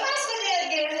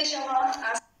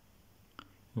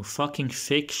 You fucking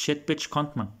fake shit bitch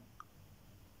cunt, man.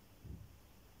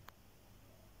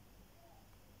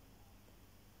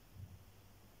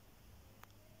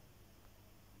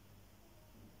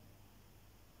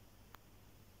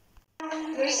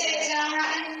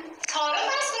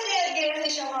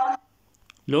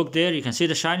 Look there, you can see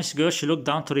the Chinese girl, she looked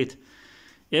down to read.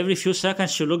 Every few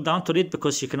seconds she looked down to read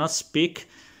because she cannot speak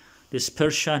this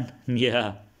Persian.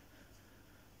 Yeah.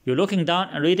 You're looking down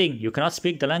and reading. You cannot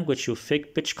speak the language, you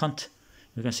fake bitch cunt.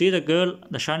 You can see the girl,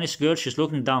 the Chinese girl, she's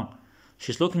looking down.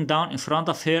 She's looking down in front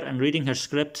of her and reading her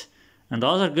script. And the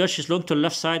other girl, she's looking to the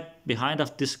left side behind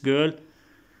of this girl.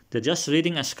 They're just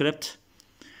reading a script.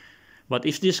 But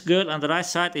if this girl on the right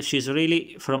side, if she's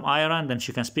really from Iran, then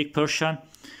she can speak Persian.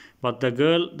 But the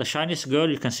girl, the Chinese girl,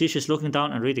 you can see she's looking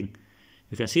down and reading.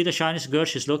 You can see the Chinese girl,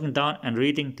 she's looking down and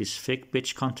reading, this fake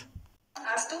bitch cunt.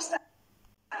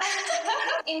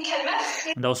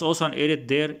 And there was also an edit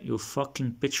there, you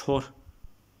fucking bitch whore.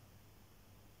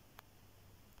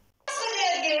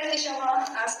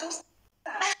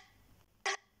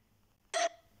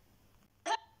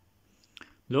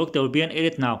 Look, there will be an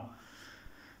edit now.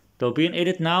 There will be an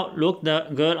edit now. Look, the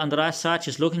girl on the right side,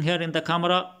 she's looking here in the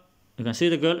camera. You can see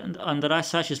the girl on the right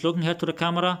side, she's looking here to the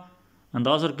camera. And the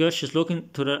other girl, she's looking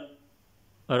to the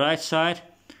right side.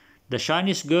 The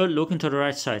Chinese girl looking to the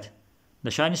right side.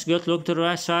 The Chinese girl looking to the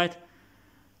right side.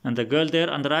 And the girl there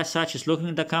on the right side, she's looking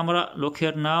in the camera. Look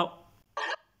here now.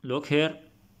 Look here.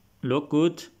 Look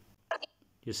good.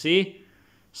 You see?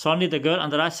 Suddenly the girl on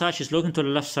the right side, she's looking to the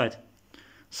left side.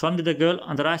 Suddenly the girl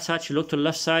on the right side, she looked to the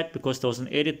left side because there was an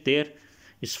edit there.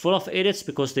 It's full of edits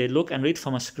because they look and read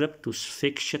from a script to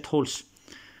fake shitholes.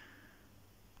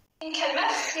 این کلمه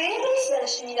خیلی زیاد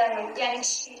شنیدم. یعنی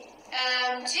چی؟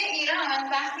 توی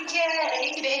ایران وقتی که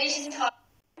یکی به یه چیزی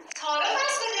تعارف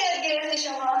هست که گرفته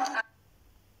شما.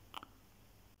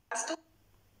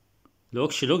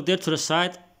 Look, she looked there to the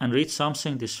side and read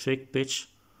something, this fake bitch.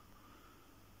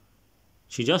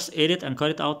 She just ate it and cut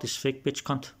it out, this fake bitch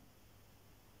cunt.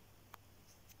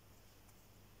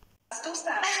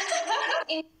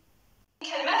 این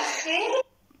کلمه خیلی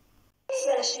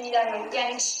زیاد شنیدم.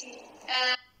 یعنی چی؟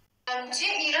 توی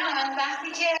ایران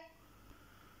وقتی که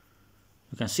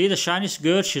You can see the Chinese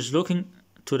girl, she's looking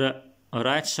to the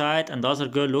right side and the other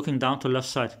girl looking down to the left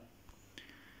side.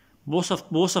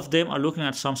 Both of them are looking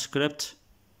at some script.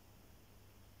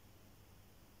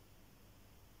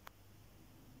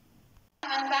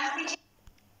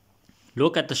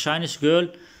 Look at the Chinese girl,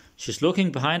 she's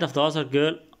looking behind of the other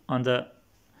girl on the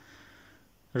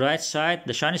right side.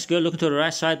 The Chinese girl looking to the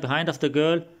right side behind of the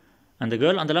girl. And the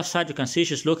girl on the left side, you can see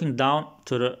she's looking down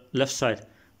to the left side.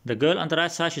 The girl on the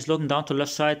right side, she's looking down to the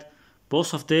left side.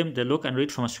 Both of them, they look and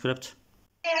read from a script.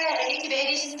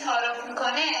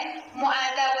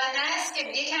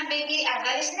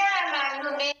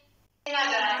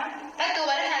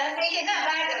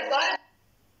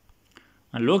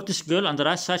 And look, this girl on the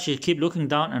right side, she keep looking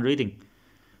down and reading.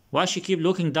 Why she keep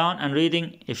looking down and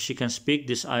reading if she can speak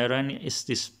this Iranian, is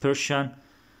this Persian?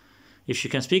 If she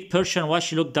can speak Persian, why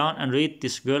she look down and read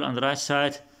this girl on the right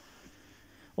side?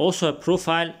 Also, her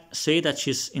profile say that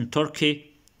she's in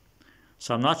Turkey.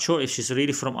 So I'm not sure if she's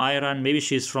really from Iran. Maybe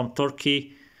she's from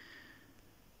Turkey.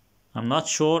 I'm not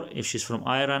sure if she's from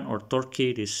Iran or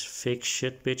Turkey. This fake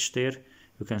shit bitch there.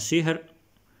 You can see her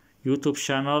YouTube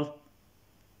channel.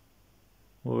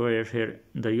 Where here?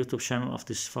 The YouTube channel of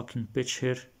this fucking bitch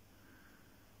here.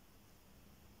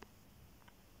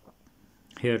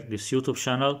 Here, this YouTube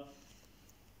channel.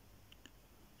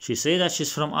 She say that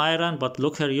she's from Iran, but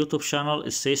look her YouTube channel,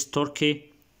 it says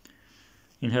Turkey.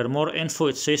 In her more info,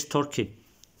 it says Turkey.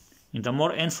 In the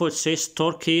more info, it says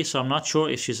Turkey, so I'm not sure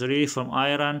if she's really from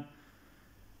Iran.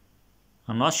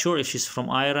 I'm not sure if she's from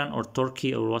Iran or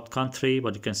Turkey or what country,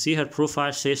 but you can see her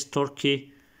profile says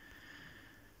Turkey.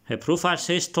 Her profile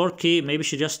says Turkey, maybe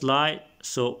she just lied,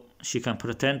 so she can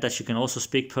pretend that she can also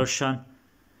speak Persian.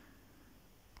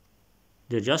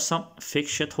 They're just some fake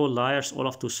shithole liars, all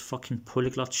of those fucking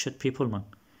polyglot shit people, man.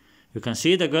 You can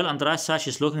see the girl on the right side,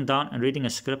 she's looking down and reading a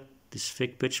script. This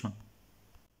fake bitch, man.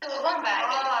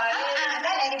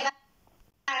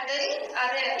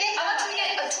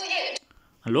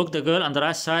 And look, the girl on the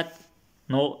right side,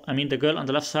 no, I mean the girl on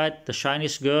the left side, the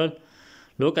Chinese girl.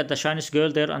 Look at the Chinese girl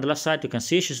there on the left side. You can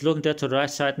see she's looking there to the right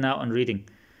side now and reading.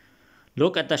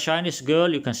 Look at the Chinese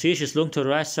girl, you can see she's looking to the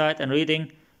right side and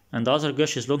reading. And the other girl,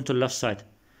 she's looking to the left side.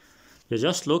 They're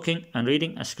just looking and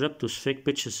reading a script to fake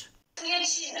bitches.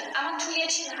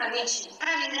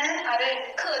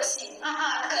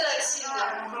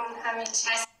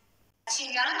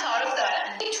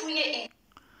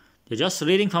 They're just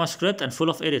reading from a script and full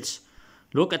of edits.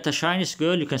 Look at the Chinese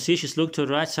girl, you can see she's looking to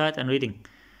the right side and reading.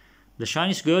 The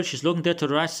Chinese girl, she's looking there to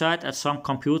the right side at some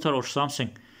computer or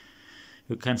something.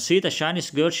 You can see the Chinese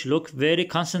girl, she looks very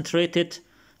concentrated.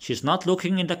 She's not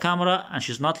looking in the camera and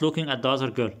she's not looking at the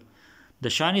other girl. The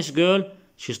Chinese girl,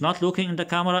 She's not looking in the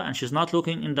camera and she's not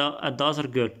looking at the other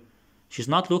girl. She's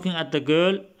not looking at the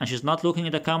girl and she's not looking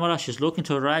in the camera. She's looking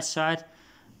to the right side.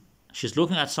 She's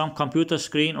looking at some computer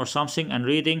screen or something and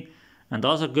reading. And the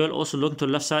other girl also looking to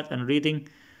the left side and reading.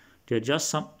 They're just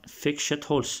some fake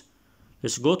shitholes.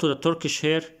 Let's go to the Turkish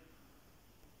here.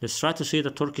 Let's try to see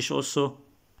the Turkish also.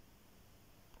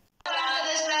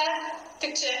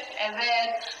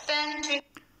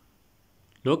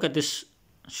 Look at this.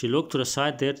 She looked to the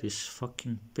side there. This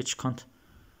fucking bitch cunt.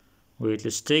 Wait,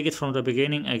 let's take it from the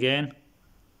beginning again.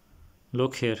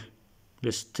 Look here.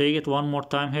 Let's take it one more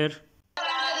time here.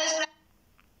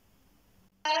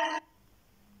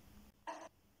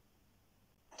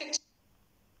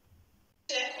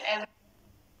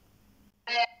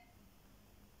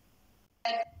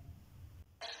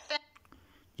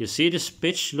 You see this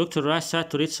bitch look to the right side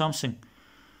to read something.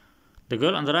 The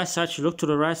girl on the right side, she looked to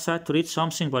the right side to read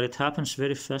something, but it happens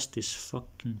very fast. This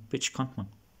fucking bitch cunt, man.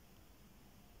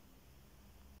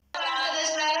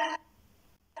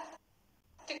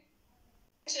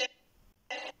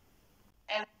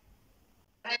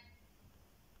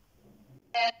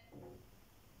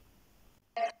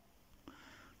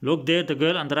 Look there, the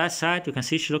girl on the right side, you can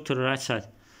see she looked to the right side.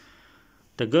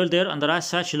 The girl there on the right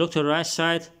side, she looked to the right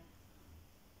side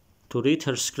to read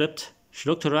her script. She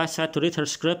looked to the right side to read her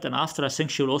script, and after I think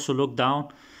she will also look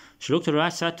down. She looked to the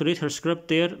right side to read her script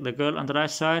there, the girl on the right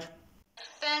side.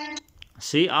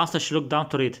 See, after she looked down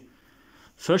to read.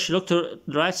 First she looked to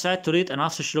the right side to read, and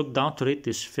after she looked down to read,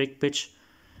 this fake bitch.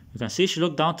 You can see she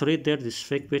looked down to read there, this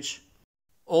fake bitch.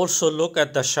 Also look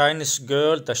at the Chinese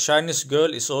girl. The Chinese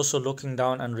girl is also looking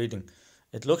down and reading.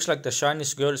 It looks like the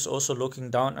Chinese girl is also looking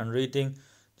down and reading.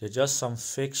 They're just some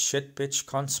fake shit bitch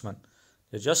cunts, man.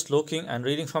 They're just looking and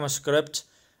reading from a script,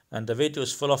 and the video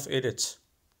is full of edits.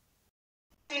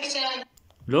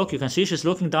 Look, you can see she's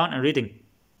looking down and reading.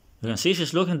 You can see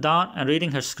she's looking down and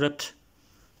reading her script.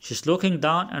 She's looking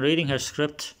down and reading her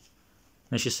script.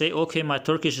 And she say, okay, my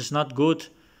Turkish is not good.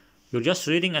 You're just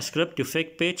reading a script, you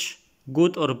fake bitch.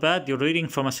 Good or bad, you're reading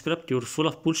from a script, you're full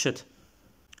of bullshit.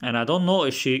 And I don't know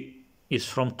if she is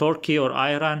from Turkey or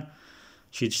Iran.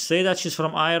 She'd say that she's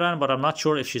from Iran, but I'm not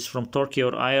sure if she's from Turkey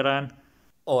or Iran,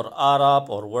 or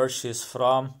Arab, or where she's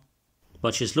from.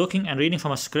 But she's looking and reading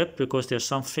from a script because there's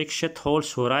some fake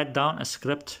shitholes who write down a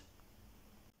script.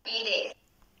 You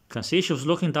can see she was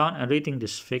looking down and reading,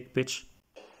 this fake bitch.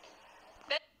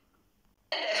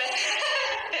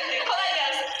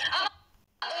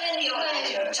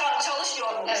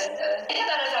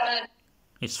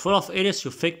 It's full of edits, you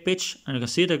fake bitch. And you can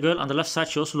see the girl on the left side,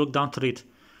 she also looked down to read.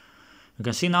 You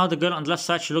can see now the girl on the left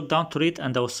side, she looked down to read,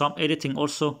 and there was some editing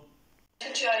also.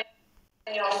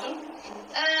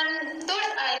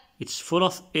 It's full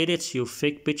of edits, you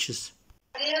fake bitches.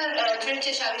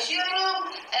 Türkçe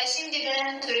çalışıyorum. Şimdi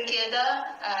ben Türkiye'de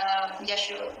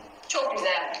yaşıyorum. Çok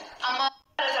güzel. Ama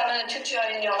her zaman Türkçe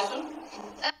öğreniyorsun.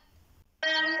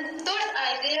 4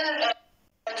 aydır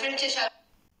Türkçe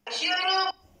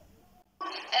çalışıyorum.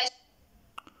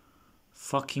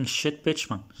 Fucking shit bitch,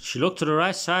 man. She looked to the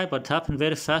right side, but it happened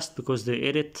very fast because they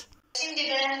edit. Şimdi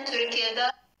ben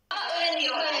Türkiye'de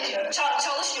öğreniyorum.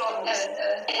 Çalışıyorum. Evet.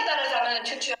 Ne kadar zaman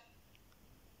Türkçe.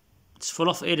 It's full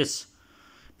of edits.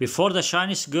 Before the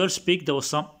Chinese girl speak, there was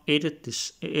some edit.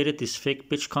 This fake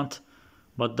bitch cunt.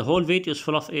 But the whole video is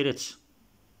full of edits.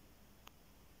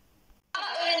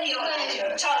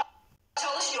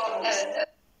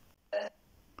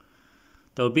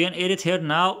 There will be an edit here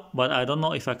now, but I don't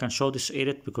know if I can show this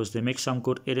edit because they make some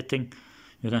good editing.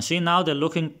 You can see now they're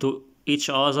looking to each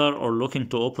other or looking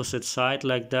to opposite side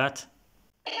like that.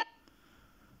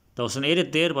 There was an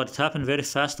edit there, but it happened very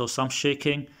fast. There was some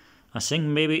shaking. I think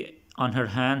maybe on her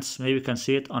hands, maybe you can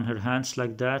see it on her hands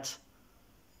like that.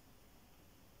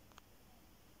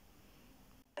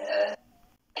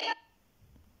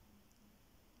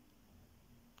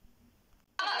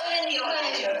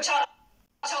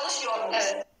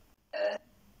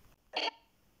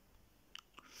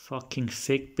 Fucking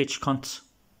fake bitch cunts.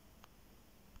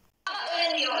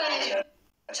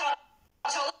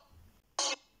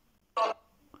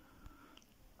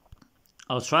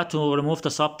 I'll try to remove the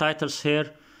subtitles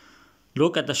here.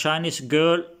 Look at the Chinese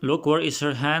girl. Look, where is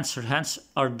her hands? Her hands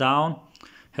are down.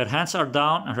 Her hands are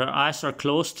down and her eyes are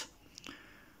closed.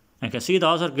 And you can see the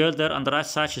other girl there on the right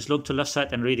side. She's looking to the left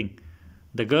side and reading.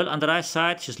 The girl on the right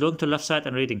side, she's looking to the left side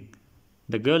and reading.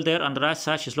 The girl there on the right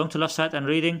side, she's looking to the left side and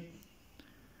reading.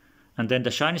 And then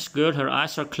the Chinese girl, her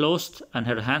eyes are closed and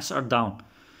her hands are down.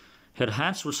 Her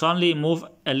hands will suddenly move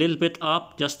a little bit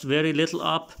up, just very little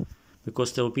up,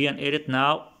 because there will be an edit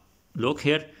now. Look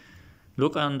here.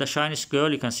 Look on the Chinese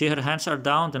girl, you can see her hands are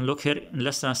down, then look here in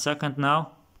less than a second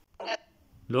now.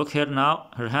 Look here now,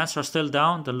 her hands are still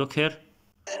down, then look here.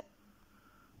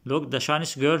 Look, the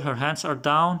Chinese girl, her hands are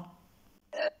down.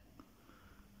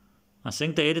 I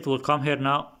think the edit will come here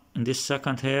now, in this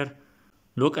second here.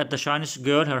 Look at the Chinese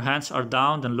girl, her hands are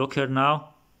down, then look here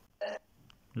now.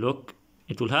 Look,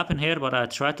 it will happen here, but I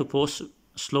try to pause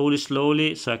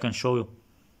slowly so I can show you.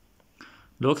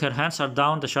 Look, her hands are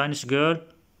down, the Chinese girl.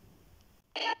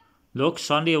 Look,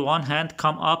 suddenly one hand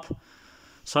come up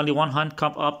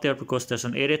there because there's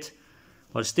an edit.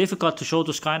 But it's difficult to show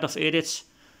those kind of edits.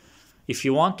 If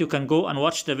you want, you can go and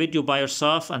watch the video by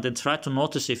yourself and then try to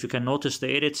notice if you can notice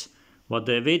the edits. But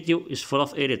the video is full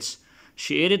of edits.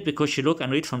 She edit because she look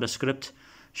and read from the script.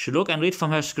 She look and read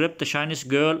from her script, the Chinese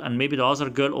girl and maybe the other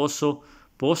girl also.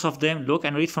 Both of them look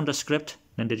and read from the script.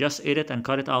 Then they just edit and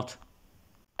cut it out.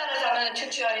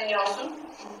 Türkçe öğreniyorsun.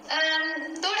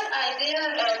 4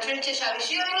 aydır Türkçe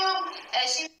çalışıyorum.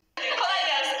 Şimdi kolay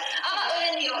gelsin. Ama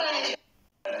öğreniyorum.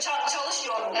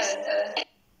 Çalışıyorum. Evet.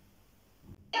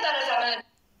 Ne kadar zaman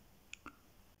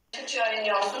Türkçe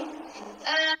öğreniyorsun?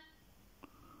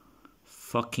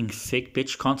 Fucking fake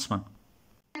bitch Kontsman.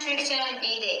 Türkçe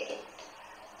iyi değil.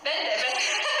 Ben de.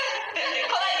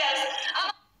 Kolay gelsin.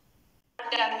 Ama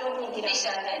ben çok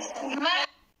ilgilendim.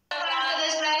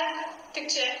 Arkadaşlar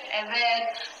Türkçe.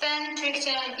 Evet. Ben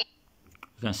Türkçe.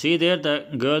 You can see there the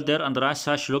girl there on the right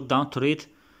side, she looked down to read.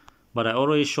 But I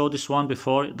already showed this one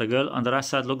before. The girl on the right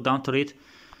side looked down to read.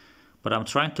 But I'm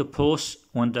trying to pause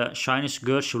when the Chinese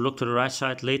girl, she look to the right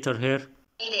side later here.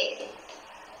 İyi değil.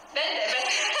 Ben de.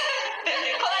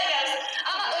 Kolay gelsin.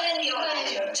 Ama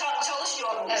öğreniyorum.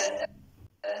 Çalışıyorum. Evet.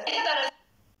 Ne kadar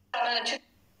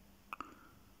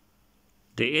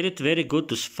They edit very good,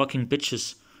 those fucking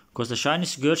bitches. Because the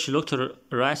Chinese girl, she looked to the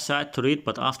right side to read,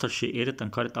 but after she edit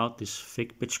and cut it out, this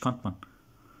fake bitch cuntman.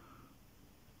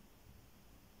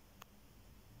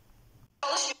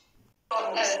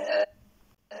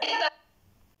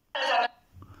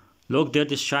 Look there,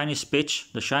 this Chinese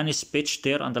bitch. The Chinese bitch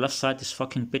there on the left side, this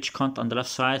fucking bitch cunt on the left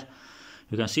side.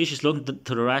 You can see she's looking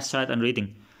to the right side and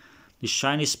reading. This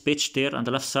Chinese bitch there on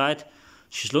the left side,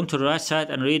 she's looking to the right side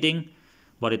and reading,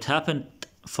 but it happened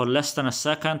for less than a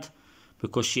second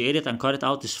because she ate it and cut it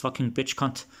out, this fucking bitch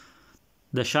cunt.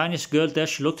 The Chinese girl there,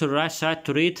 she looked to the right side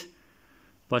to read,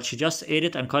 but she just ate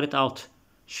it and cut it out.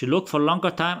 She looked for a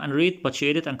longer time and read, but she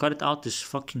ate it and cut it out, this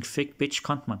fucking fake bitch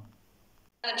cunt, man.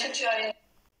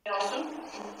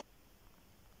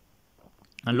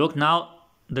 And look now,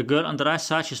 the girl on the right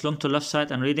side, she's looking to the left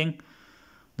side and reading.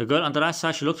 The girl on the right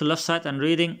side, she looked to the left side and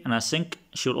reading, and I think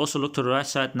she will also look to the right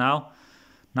side now.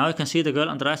 Now you can see the girl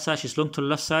on the right side, she's looking to the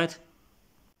left side.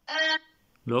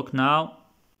 Look now.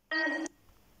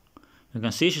 You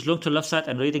can see she's looking to the left side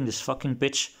and reading, this fucking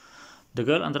bitch. The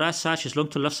girl on the right side, she's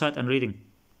looking to the left side and reading.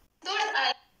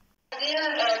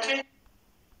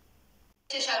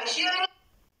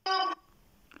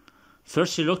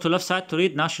 First she looked to the left side to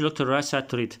read, now she looked to the right side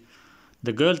to read.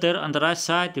 The girl there on the right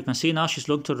side, you can see now she's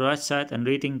looking to the right side and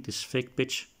reading, this fake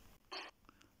bitch.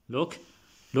 Look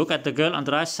at the girl on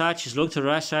the right side, she's looking to the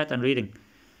right side and reading.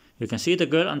 You can see the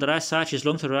girl on the right side, she's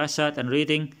looking to the right side and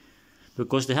reading,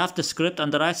 because they have the script on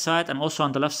the right side and also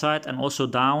on the left side and also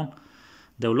down.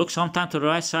 They will look sometime to the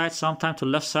right side, sometime to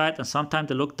the left side, and sometimes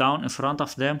they look down in front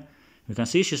of them. You can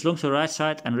see she's looking to the right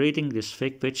side and reading, this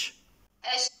fake bitch.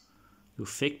 You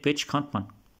fake bitch cunt, man.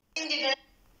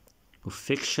 You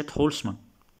fake shit holes, man.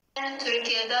 Ben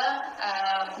Türkiye'de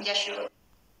yaşıyorum.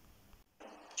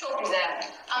 Çok güzel.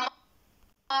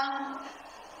 Ama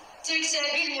Türkçe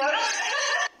bilmiyorum.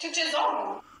 Türkçe zor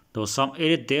mu? There was some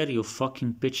edit there, you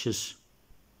fucking bitches.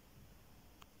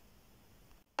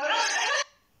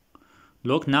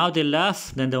 Look, now they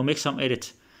laugh, then they'll make some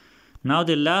edit. Now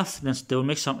they laugh, then they'll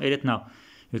make some edit now.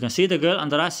 You can see the girl on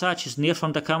the right side, she's near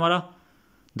from the camera.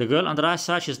 The girl on the right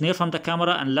side, she's near from the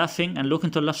camera and laughing and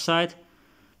looking to the left side.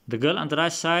 The girl on the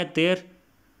right side there,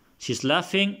 she's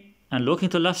laughing and looking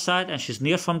to the left side and she's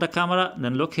near from the camera.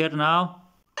 Then look here now.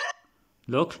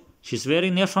 Look, she's very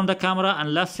near from the camera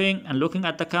and laughing and looking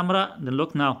at the camera. Then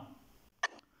look now.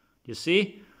 You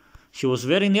see? She was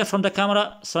very near from the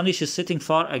camera, suddenly she's sitting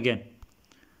far again.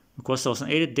 Because there was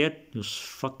an edit there, you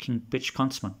fucking bitch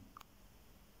cunts, man.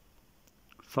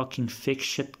 Fucking fake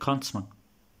shit cunts, man.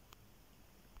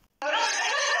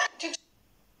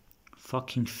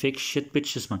 Fucking fake shit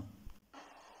bitches, man.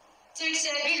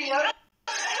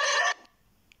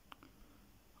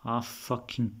 Ah,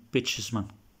 fucking bitches, man.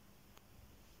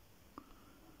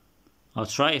 I'll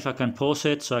try if I can pause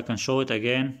it so I can show it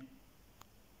again.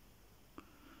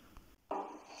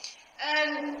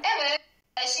 Evet,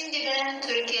 şimdi ben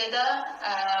Türkiye'de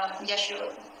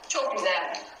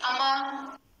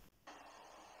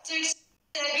Türkçe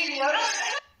bilmiyorum.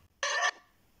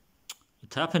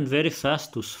 It happened very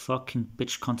fast, those fucking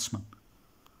bitch cunts, man.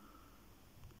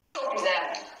 Çok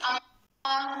güzel.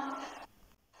 Ama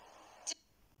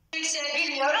Türkçe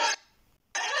bilmiyorum.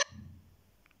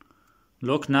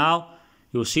 Look now.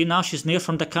 You see now she's near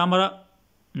from the camera.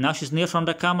 Now she's near from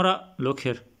the camera. Look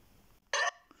here.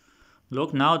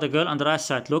 Look now the girl on the right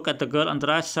side. Look at the girl on the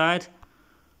right side.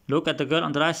 Look at the girl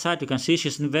on the right side. You can see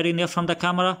she's very near from the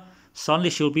camera. Suddenly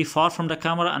she'll be far from the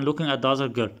camera and looking at the other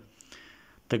girl.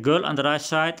 The girl on the right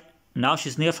side. Now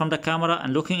she's near from the camera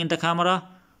and looking in the camera.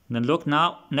 Then look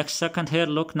now. Next second here.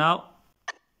 Look now.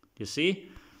 You see?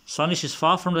 Suddenly she's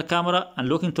far from the camera and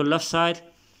looking to the left side.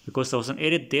 Because there was an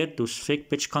edit there. Those fake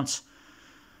bitch cunts.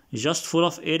 It's just full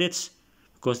of edits.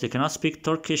 Because they cannot speak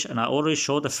Turkish. And I already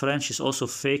showed the French is also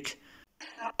fake.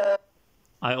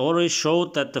 I already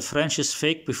showed that the French is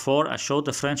fake before. I showed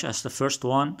the French as the first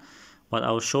one. But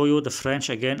I will show you the French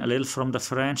again, a little from the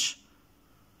French.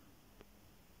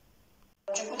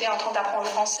 Du coup, t'es en train d'apprendre le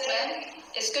français.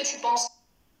 Est-ce que tu penses...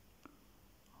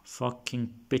 Fucking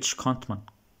bitch cunt, man.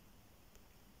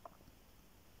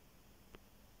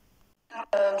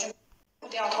 Du coup,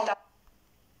 t'es en train d'apprendre...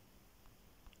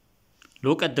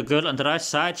 Look at the girl on the right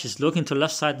side. She's looking to the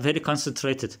left side, very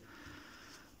concentrated.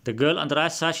 The girl on the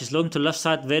right side, she's looking to the left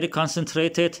side, very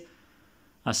concentrated.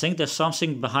 I think there's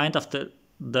something behind of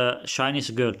the Chinese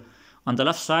girl. On the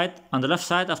left side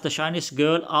of the Chinese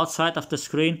girl, outside of the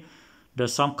screen,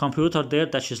 there's some computer there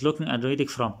that she's looking and reading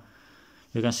from.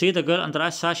 You can see the girl on the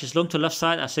right side, she's looking to the left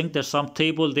side. I think there's some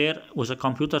table there with a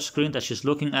computer screen that she's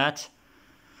looking at.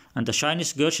 And the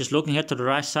Chinese girl, she's looking here to the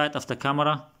right side of the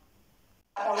camera.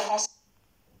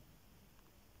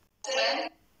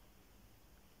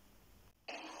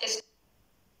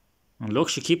 And look,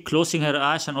 she keep closing her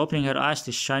eyes and opening her eyes,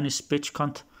 this Chinese bitch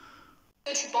cunt.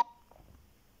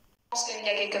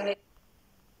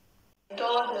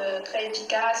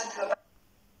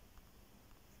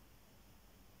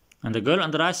 And the girl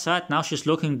on the right side, now she's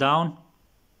looking down.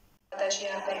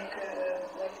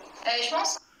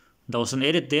 There was an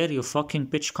edit there, you fucking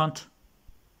bitch cunt.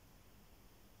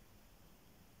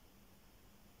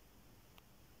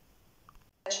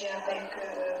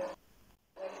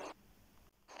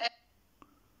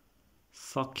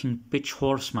 Fucking bitch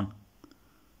horseman.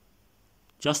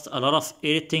 Just a lot of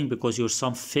editing because you're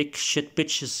some fake shit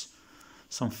bitches.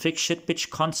 Some fake shit bitch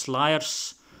cunts,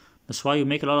 liars. That's why you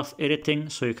make a lot of editing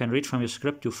so you can read from your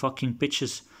script, you fucking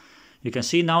bitches. You can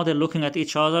see now they're looking at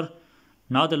each other.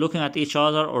 Now they're looking at each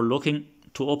other or looking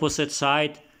to opposite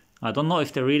side. I don't know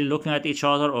if they're really looking at each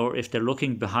other or if they're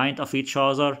looking behind of each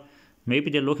other. Maybe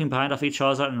they're looking behind of each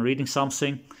other and reading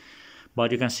something.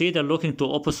 But you can see they're looking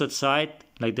to opposite side.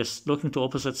 Like they're looking to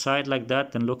opposite side like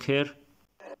that. Then look here.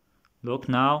 Look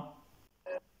now.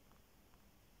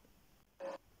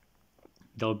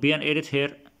 There will be an edit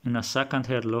here in a second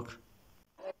here. Look.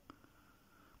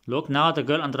 Look now. The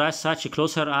girl on the right side, she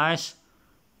closed her eyes.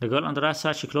 The girl on the right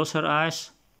side, she closed her eyes.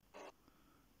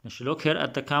 Then she look here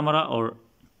at the camera or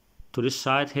to this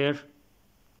side here.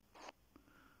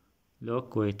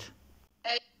 Look, wait.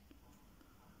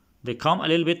 They come a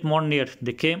little bit more near.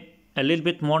 They came a little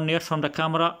bit more near from the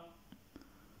camera.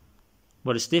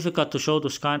 But it's difficult to show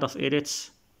those kind of edits.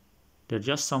 They're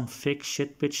just some fake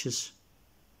shit bitches.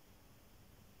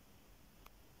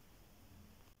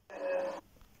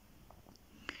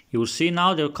 You will see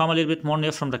now they'll come a little bit more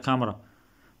near from the camera.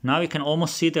 Now you can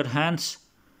almost see their hands.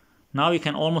 Now you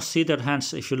can almost see their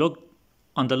hands. If you look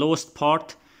on the lowest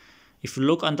part, if you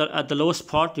look at the lowest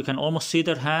part, you can almost see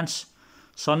their hands.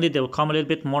 Suddenly they will come a little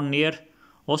bit more near.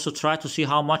 Also try to see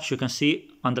how much you can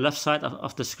see on the left side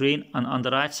of the screen and on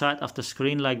the right side of the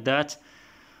screen like that.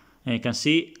 And you can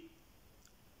see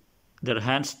their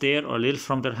hands there or a little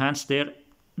from their hands there.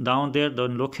 Down there,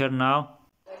 don't look here now.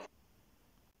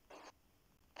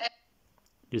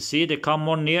 You see they come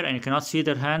more near and you cannot see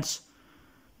their hands.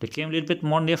 They came a little bit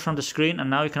more near from the screen and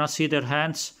now you cannot see their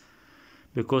hands.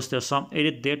 Because there's some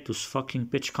edit there, those fucking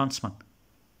bitch cunts, man.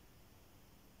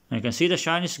 And you can see the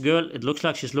Chinese girl, it looks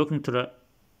like she's looking to the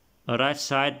right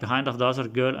side behind of the other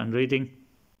girl and reading.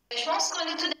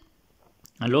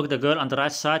 And look, the girl on the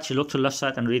right side, she looked to the left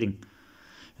side and reading.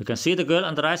 You can see the girl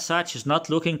on the right side, she's not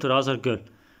looking to the other girl.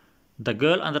 The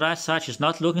girl on the right side, she's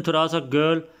not looking to the other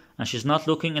girl and she's not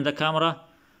looking in the camera.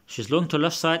 She's looking to the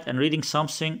left side and reading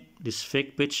something, this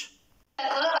fake bitch.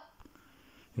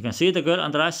 You can see the girl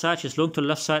on the right side, she's looking to the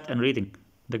left side and reading.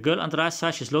 The girl on the right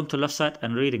side, she's looking to the left side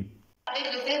and reading.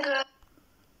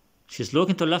 She's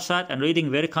looking to the left side and reading,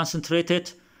 very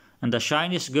concentrated. And the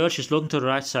Chinese girl, she's looking to the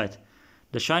right side.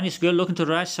 The Chinese girl looking to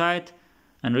the right side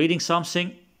and reading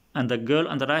something. and the girl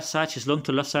on the right side, she's looking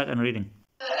to the left side and reading.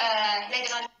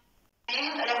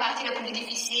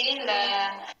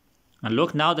 And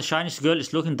look, now the Chinese girl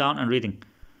is looking down and reading.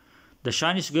 The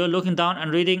Chinese girl looking down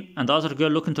and reading, and the other girl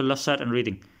looking to the left side and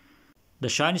reading. The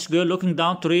Chinese girl looking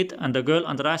down to read, and the girl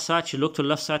on the right side, she looked to the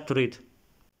left side to read.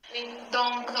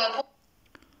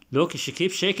 Look, she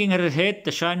keeps shaking her head,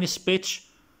 the Chinese bitch.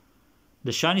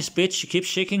 The Chinese bitch, she keeps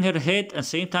shaking her head, and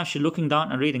same time she's looking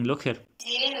down and reading. Look here.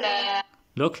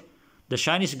 Look, the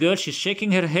Chinese girl, she's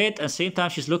shaking her head, and same time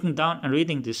she's looking down and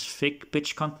reading. This fake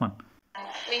bitch cunt, man.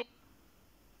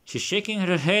 She's shaking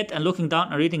her head and looking down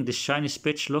and reading. This Chinese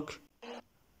bitch, look.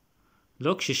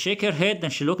 Look, she shake her head, then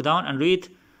she look down and read,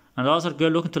 and the other girl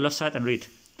looking to the left side and read.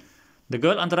 The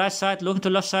girl on the right side looking to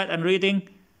the left side and reading,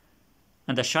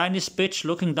 and the Chinese bitch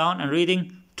looking down and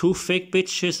reading. Two fake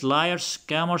bitches, liars,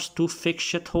 scammers, two fake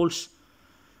shitholes.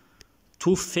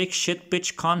 Two fake shit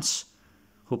bitch cons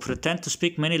who pretend to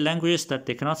speak many languages that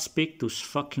they cannot speak. Those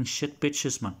fucking shit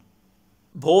bitches, man.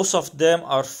 Both of them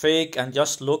are fake and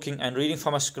just looking and reading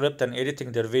from a script and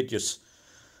editing their videos.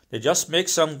 They just make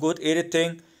some good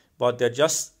editing, but they're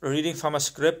just reading from a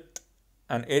script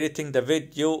and editing the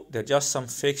video. They're just some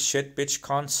fake shit bitch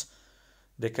cons.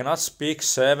 They cannot speak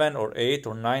 7 or 8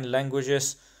 or 9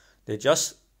 languages. They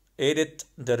just edit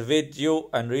their video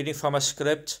and reading from a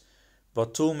script.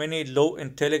 But too many low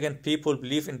intelligent people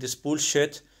believe in this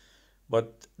bullshit.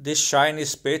 But this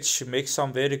Chinese bitch makes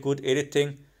some very good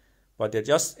editing. But they're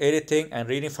just editing and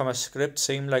reading from a script,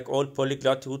 same like all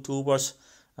polyglot YouTubers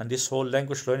and this whole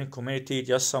language learning community.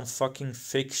 Just some fucking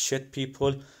fake shit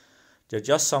people. They're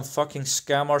just some fucking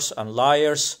scammers and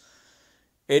liars,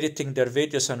 editing their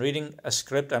videos and reading a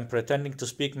script and pretending to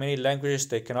speak many languages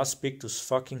they cannot speak. Those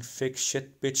fucking fake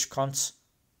shit bitch cunts.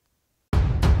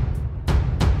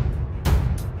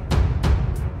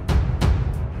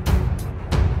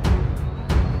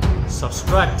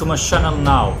 Subscribe to my channel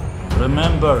now.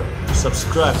 Remember to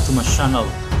subscribe to my channel.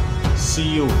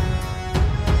 See you.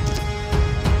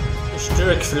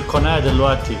 اشترك في القناة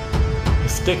دلوقتي.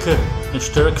 افتكر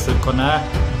اشترك في القناة.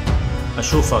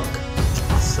 أشوفك.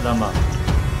 السلامة.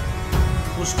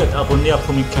 Husk at abonnere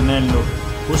på min kanal nu.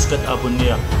 Husk at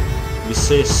abonnere. Vi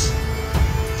ses.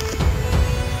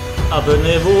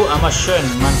 Abonnez-vous à ma chaîne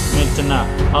maintenant.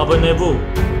 Abonnez-vous.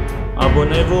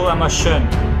 Abonnez-vous à ma chaîne.